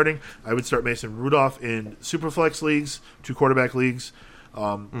to be starting. I would start Mason Rudolph in Superflex leagues, 2 quarterback leagues.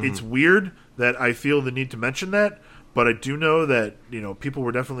 It's weird that I feel the need to mention that, but I do know that people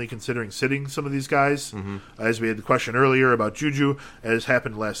were definitely considering sitting some of these guys. As we had the question earlier about Juju, as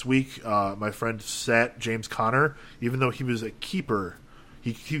happened last week, my friend sat James Conner, even though he was a keeper.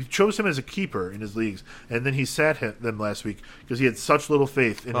 He chose him as a keeper in his leagues, and then he sat them last week because he had such little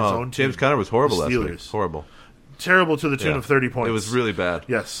faith in his own team. James Conner was horrible the last week. Steelers. Horrible. Terrible to the tune of 30 points. It was really bad.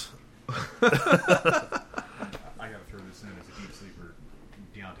 Yes. I gotta throw this in as a deep sleeper.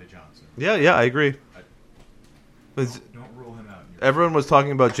 Deontay Johnson. Yeah, I agree. It's- Don't rule him out. Everyone was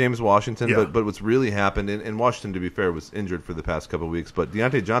talking about James Washington, Yeah. but what's really happened, and Washington, to be fair, was injured for the past couple of weeks, but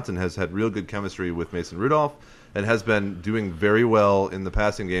Deontay Johnson has had real good chemistry with Mason Rudolph and has been doing very well in the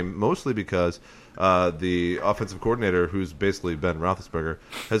passing game, mostly because the offensive coordinator, who's basically Ben Roethlisberger,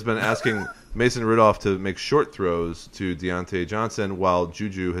 has been asking Mason Rudolph to make short throws to Deontay Johnson, while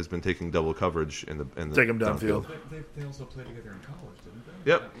Juju has been taking double coverage in the Take him downfield. They also played together in college, didn't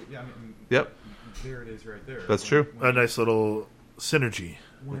they? Yep. Yeah, I mean, Yep, there it is right there. That's true. A nice little synergy.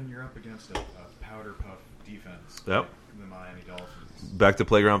 When you're up against a powder puff defense, Yep. like the Miami Dolphins. back to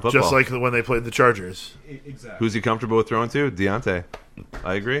playground football. Just like when they played the Chargers. Exactly. Who's he comfortable with throwing to? Deontay.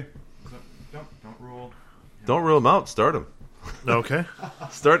 I agree. So don't rule. Don't rule him out. Start him. Okay.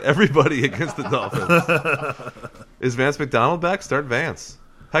 Start everybody against the Dolphins. Is Vance McDonald back? Start Vance.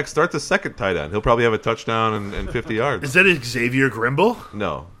 Heck, start the second tight end. He'll probably have a touchdown and 50 yards. Is that Xavier Grimble?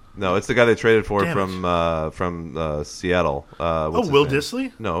 No, it's the guy they traded for Damn from Seattle. What's his Will name?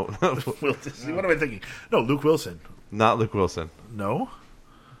 Disley? No, Will Disley. What am I thinking? No, Luke Wilson. not Luke Wilson. No?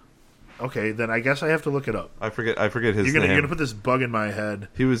 Okay, then I guess I have to look it up. I forget his You're name. gonna put this bug in my head.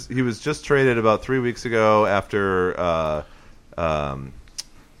 He was just traded about 3 weeks ago after I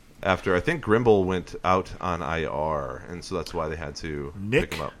think Grimble went out on IR, and so that's why they had to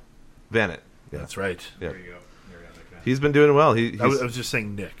Nick? pick him up. Vanett. Yeah. That's right. Yeah. There you go. That guy. He's been doing well. I was just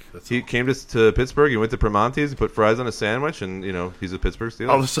saying Nick. That's He all. came to Pittsburgh. He went to Primanti's. He put fries on a sandwich, and he's a Pittsburgh Steeler.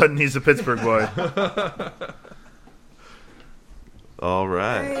 All of a sudden, he's a Pittsburgh boy. All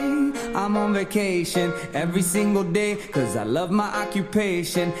right. I'm on vacation every single day cause I love my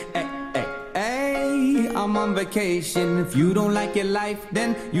occupation. Hey, I'm on vacation. If you don't like your life,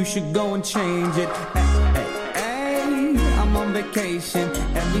 then you should go and change it. Hey, I'm on vacation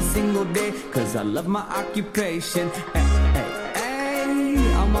every single day cause I love my occupation.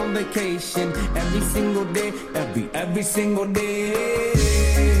 Hey, I'm on vacation every single day, every single day.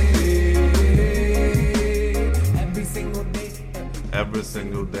 Every single day. Every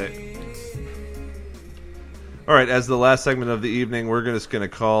single day. All right, as the last segment of the evening, we're just going to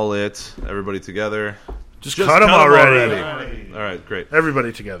call it Everybody Together. Just cut him already. All right, great.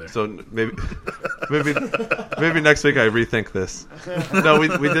 Everybody together. So maybe next week I rethink this. No, we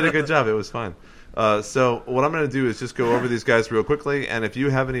did a good job. It was fine. So what I'm going to do is just go over these guys real quickly, and if you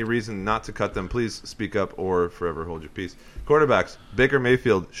have any reason not to cut them, please speak up or forever hold your peace. Quarterbacks, Baker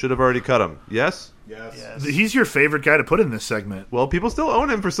Mayfield should have already cut him. Yes? Yes. He's your favorite guy to put in this segment. Well, people still own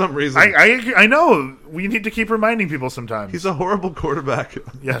him for some reason. I know. We need to keep reminding people sometimes. He's a horrible quarterback.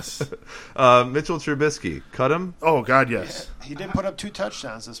 Yes. Mitchell Trubisky, cut him. Oh, God, yes. He did put up 2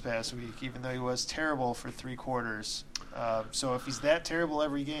 touchdowns this past week, even though he was terrible for 3 quarters. So if he's that terrible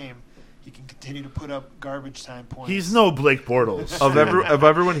every game, he can continue to put up garbage time points. He's no Blake Bortles. Of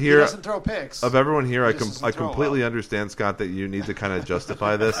everyone He here, doesn't throw picks. Of everyone here, He just doesn't throw completely well. understand, Scott, that you need to kind of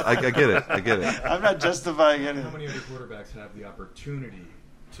justify this. I get it. I'm not justifying it. How many other quarterbacks have the opportunity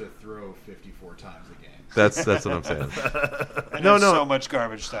to throw 54 times a game? That's what I'm saying. And No, there's no. so much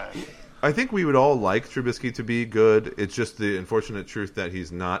garbage time. I think we would all like Trubisky to be good. It's just the unfortunate truth that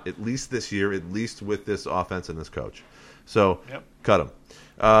he's not, at least this year, at least with this offense and this coach. So, Yep. cut him.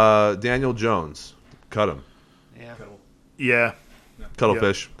 Daniel Jones, cut him. Yeah. Yeah.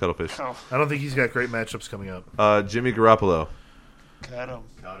 Cuttlefish. Oh, I don't think he's got great matchups coming up. Jimmy Garoppolo. cut him.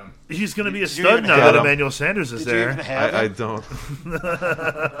 Got him. He's going to be a Did you stud even now have that him? Emmanuel Sanders is Did you even there. have I him? don't.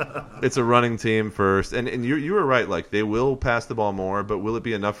 It's a running team first, and you were right. Like they will pass the ball more, but will it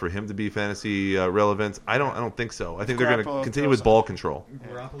be enough for him to be fantasy relevant? I don't think so. I think they're going to Garoppolo continue throws with ball control.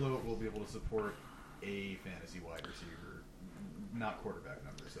 Garoppolo will be able to support a fantasy wide receiver, not quarterback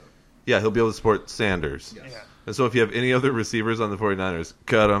number. So Yeah, he'll be able to support Sanders. yes. Yeah. And so if you have any other receivers on the 49ers,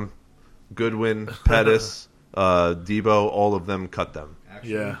 cut them. Goodwin, Pettis, Debo, all of them, cut them.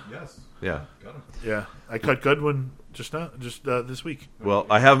 Actually, Yeah. yes. Yeah. Got him. Yeah. I cut Goodwin just this week. Well,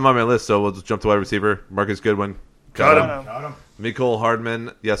 I have him on my list, so we'll just jump to wide receiver. Marcus Goodwin, Cut cut him. him. Got him. Mecole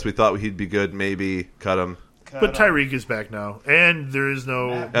Hardman, yes, we thought he'd be good, maybe, cut him. Cut But him. Tyreek is back now. And there is no...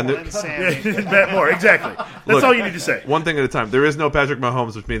 And the- And Sammy. Matt Moore, exactly. That's Look, all you need to say. One thing at a time. There is no Patrick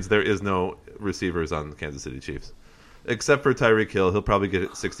Mahomes, which means there is no receivers on the Kansas City Chiefs. Except for Tyreek Hill. He'll probably get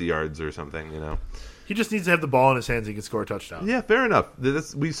it 60 yards or something, He just needs to have the ball in his hands and he can score a touchdown. Yeah, fair enough.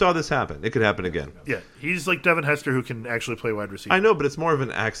 We saw this happen. It could happen again. Yeah. He's like Devin Hester who can actually play wide receiver. I know, but it's more of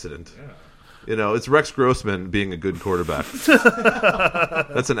an accident. Yeah. It's Rex Grossman being a good quarterback.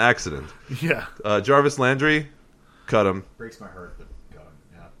 That's an accident. Yeah. Jarvis Landry, cut him. Breaks my heart, but got him.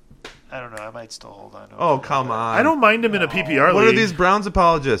 Yeah. I don't know. I might still hold on to him. Oh, come on. I don't mind him in a PPR What league. are these Browns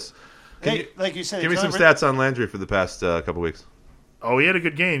apologists? Hey, like you said, Give me if some you stats on Landry for the past couple weeks. Oh, he had a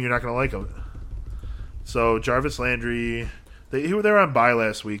good game. You're not going to like him. So Jarvis Landry, they were on bye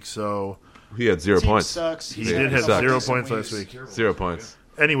last week, so He had 0 Team points. sucks. he He's did had have a couple 0 decent points last weeks. week. 0 points.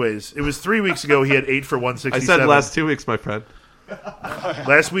 Anyways, it was 3 weeks ago. He had 8 for I 167. said last 2 weeks, my friend.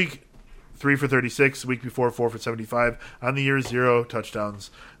 Last week, 3 for 36. The week before, 4 for 75. On the year, 0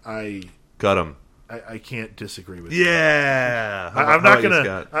 touchdowns. I Cut him. can't disagree with Yeah. I'm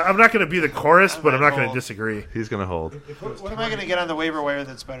not gonna be the chorus, but I'm not gonna hold. disagree. He's going to hold. What am I going to get on the waiver wire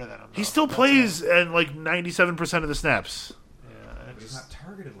that's better than him? He still plays at like 97% of the snaps. Yeah, But he's not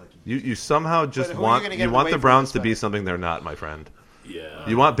targeted like You somehow just But who are you gonna want get in the the waiver Browns that's to be better? something they're not, my friend. Yeah.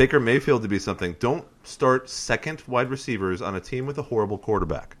 You want Baker Mayfield to be something. Don't start second wide receivers on a team with a horrible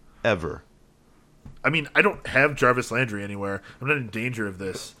quarterback. Ever. I mean, I don't have Jarvis Landry anywhere. I'm not in danger of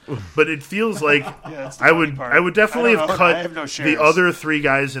this, but it feels like that's the I funny would part. I would definitely I have don't know. I cut have no the shares. other 3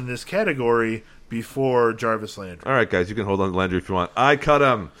 guys in this category before Jarvis Landry. All right, guys, you can hold on to Landry if you want. I cut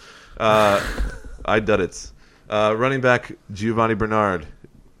him. I did it. Running back Giovanni Bernard.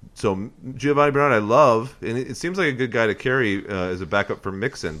 So Giovanni Bernard I love, and it seems like a good guy to carry as a backup for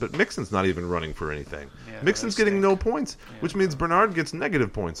Mixon, but Mixon's not even running for anything. Yeah, Mixon's they getting stink. no points, which means Bernard gets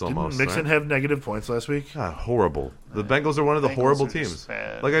negative points almost. Didn't Mixon right? have negative points last week? God, horrible. The Bengals are one of the Bengals horrible are just teams.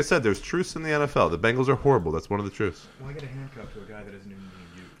 bad. Like I said, there's truths in the NFL. The Bengals are horrible. That's one of the truths. why get a handcuff to a guy that isn't even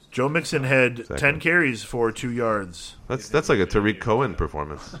being used? Joe Mixon had Exactly. 10 carries for 2 yards. That's like a Tariq Cohen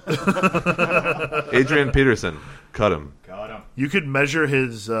performance. Adrian Peterson, cut him. Got him. You could measure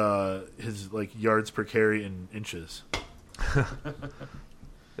his like yards per carry in inches.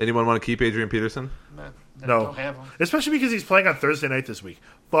 Anyone want to keep Adrian Peterson? No. Don't have him. Especially because he's playing on Thursday night this week.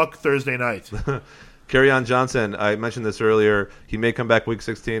 Fuck Thursday night. Kerryon Johnson, I mentioned this earlier. He may come back week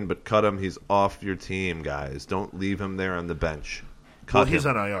 16, but cut him. He's off your team, guys. Don't leave him there on the bench. Cut Well, him. he's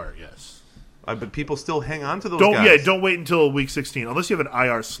on IR, yes. But people still hang on to those Don't guys. don't wait until week 16 unless you have an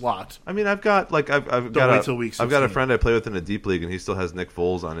IR slot. I mean, I've got wait till week I've got a 16. friend I play with in a deep league, and he still has Nick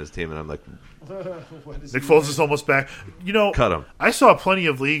Foles on his team, and I'm like, What is Nick he Foles is almost back. You know, cut him. I saw plenty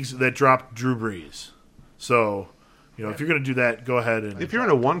of leagues that dropped Drew Brees. So, if you're going to do that, go ahead and. If you're in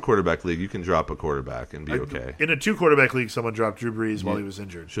a one quarterback league, you can drop a quarterback and be okay. In a 2 quarterback league, someone dropped Drew Brees while he was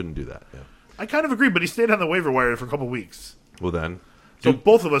injured. Shouldn't do that. Yeah. I kind of agree, but he stayed on the waiver wire for a couple weeks. Well then, So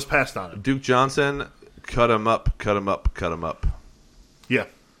both of us passed on him. Duke Johnson, cut him up, cut him up, cut him up. Yeah.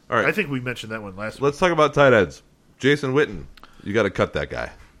 All right. I think we mentioned that one last week. Let's talk about tight ends. Jason Witten, you got to cut that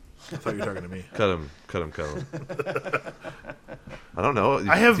guy. I thought you were talking to me. Cut him, cut him, cut him. I don't know.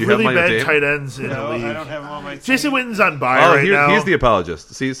 I have Do you really him on your bad team? tight ends in No, the league. I don't have him on my team. Jason Witten's on bye Oh, right now. he's the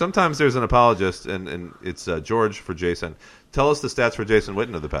apologist. See, sometimes there's an apologist, and it's George for Jason. Tell us the stats for Jason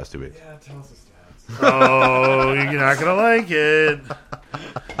Witten of the past 2 weeks. Yeah, tell us the stats. Oh, you're not going to like it.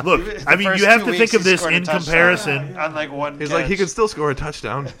 Look, The I mean, first you have 2 to weeks think of he this scored a in touchdown comparison. on like one He's catch. like, he can still score a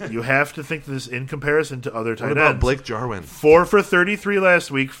touchdown. You have to think of this in comparison to other What tight about ends. Blake Jarwin? 4 for 33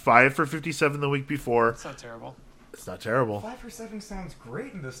 last week, 5 for 57 the week before. It's not terrible. It's not terrible. 5 for 7 sounds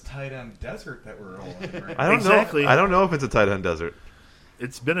great in this tight end desert that we're all in right I now. don't Exactly. know. I don't know if it's a tight end desert.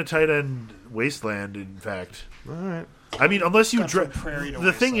 It's been a tight end wasteland, in fact. All right. I mean, unless you Gone from draft. prairie to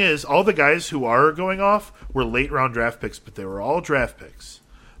The thing wasteland. is, all the guys who are going off were late round draft picks, but they were all draft picks.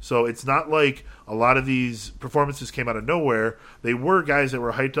 So it's not like a lot of these performances came out of nowhere. They were guys that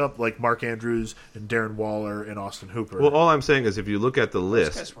were hyped up, like Mark Andrews and Darren Waller and Austin Hooper. Well, all I'm saying is, if you look at the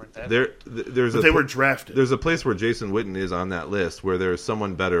list, guys weren't that there's but a they were drafted. There's a place where Jason Witten is on that list, where there's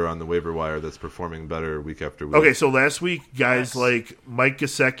someone better on the waiver wire that's performing better week after week. Okay, so last week, guys Yes. like Mike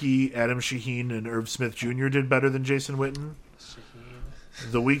Gesicki, Adam Shaheen, and Irv Smith Jr. did better than Jason Witten.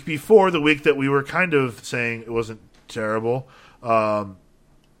 The week before, the week that we were kind of saying it wasn't terrible,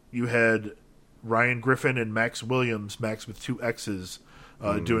 you had Ryan Griffin and Max Williams, Max with 2 X's,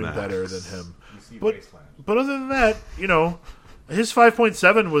 doing Max. better than him. You see But- wasteland. But other than that, his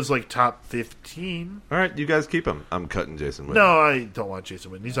 5.7 was like top 15. All right, you guys keep him. I'm cutting Jason Witten. No, I don't want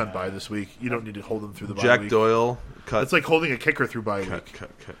Jason Witten. He's on bye this week. You don't need to hold him through the bye Jack week. Doyle, cut. It's like holding a kicker through bye cut, week.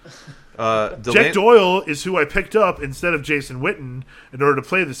 cut. Jack Doyle is who I picked up instead of Jason Witten in order to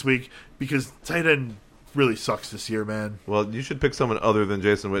play this week because tight end really sucks this year, man. Well, you should pick someone other than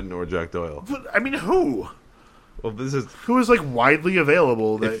Jason Witten or Jack Doyle. But, I mean, who? Well, this is Who is like widely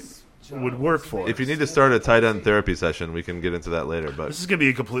available that would work for if you us? need to start a tight end therapy session, we can get into that later. But This is going to be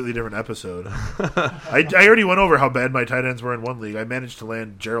a completely different episode. I already went over how bad my tight ends were in one league. I managed to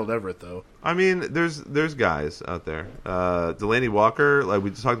land Gerald Everett, though. I mean, there's guys out there. Delaney Walker, like we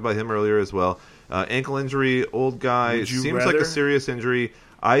just talked about him earlier as well. Ankle injury, old guy, Would you seems like rather? a serious injury.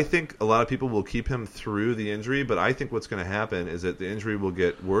 I think a lot of people will keep him through the injury, but I think what's going to happen is that the injury will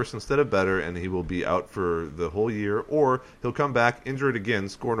get worse instead of better, and he will be out for the whole year, or he'll come back, injure it again,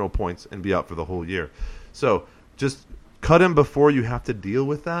 score no points, and be out for the whole year. So just cut him before you have to deal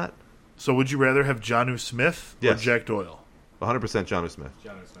with that. So would you rather have Jonnu Smith or Yes. Jack Doyle? 100% Jonnu Smith.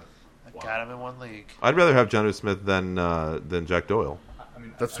 Jonnu Smith. I got him in one league. I'd rather have Jonnu Smith than Jack Doyle. I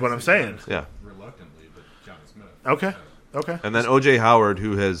mean, That's I'd what I'm say saying. Jonnu Smith Yeah. Reluctantly, but Jonnu Smith. Okay. Okay. And then O.J. Howard,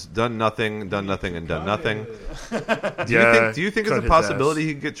 who has done nothing, and done nothing. Yeah, Do you think cut it's a his possibility ass.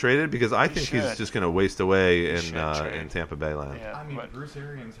 he could get traded? Because I think he's should. just going to waste away in should trade. Tampa Bay land. Yeah, I mean, but Bruce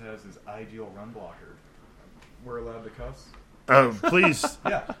Arians has his ideal run blocker. We're allowed to cuss? Please.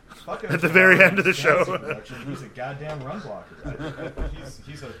 Yeah. Fuck At the very Howard end of the fantasy show. production. He's a goddamn run blocker.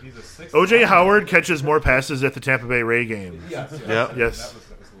 He's a six. O.J. Howard catches more passes at the Tampa Bay Ray game. Yes. Yeah. Yes.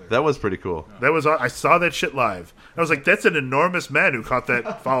 That was pretty cool. That was I saw that shit live. I was like, that's an enormous man who caught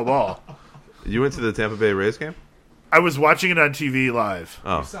that foul ball. You went to the Tampa Bay Rays game? I was watching it on TV live. You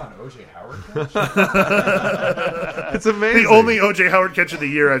Oh, saw an O.J. Howard catch? it's amazing. The only O.J. Howard catch of the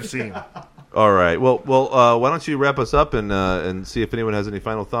year I've seen. All right. Well. Why don't you wrap us up and see if anyone has any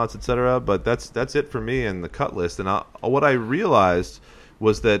final thoughts, etc. But that's it for me and the cut list. And what I realized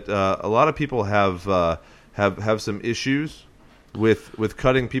was that a lot of people have some issues with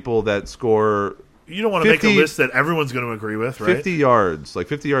cutting people that score You don't want to make a 50 list that everyone's going to agree with, right? 50 yards. Like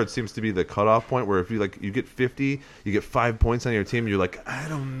 50 yards seems to be the cutoff point where if you get 50, you get 5 points on your team. You're like, I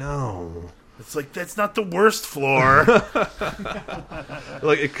don't know. It's like, that's not the worst floor.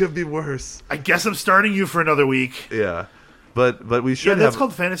 Like it could be worse. I guess I'm starting you for another week. Yeah. But we Yeah, should that's have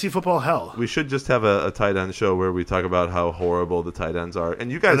called fantasy football hell. we should just have a tight end show where we talk about how horrible the tight ends are. And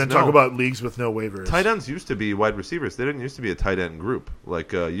you guys And then know talk about leagues with no waivers. tight ends used to be wide receivers. They didn't used to be a tight end group.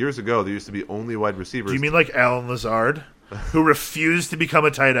 Like years ago, there used to be only wide receivers. Do you mean like Alan Lazard, who refused to become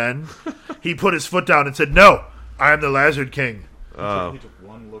a tight end? He put his foot down and said, "No, I am the Lazard King." He took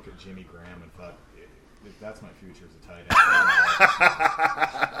one look at Jimmy Graham and thought, if that's my future as a tight end.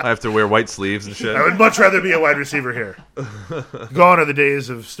 I have to wear white sleeves and shit? I would much rather be a wide receiver here. Gone are the days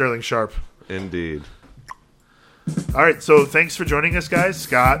of Sterling Sharp. Indeed. All right, so thanks for joining us, guys.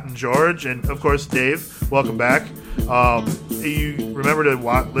 Scott and George, and of course Dave. Welcome back. You remember to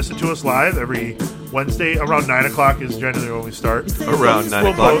listen to us live every Wednesday around 9 o'clock is generally when we start. Around 9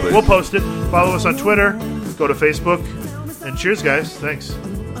 o'clock, please. We'll post it. Follow us on Twitter. Go to Facebook. And cheers, guys. Thanks.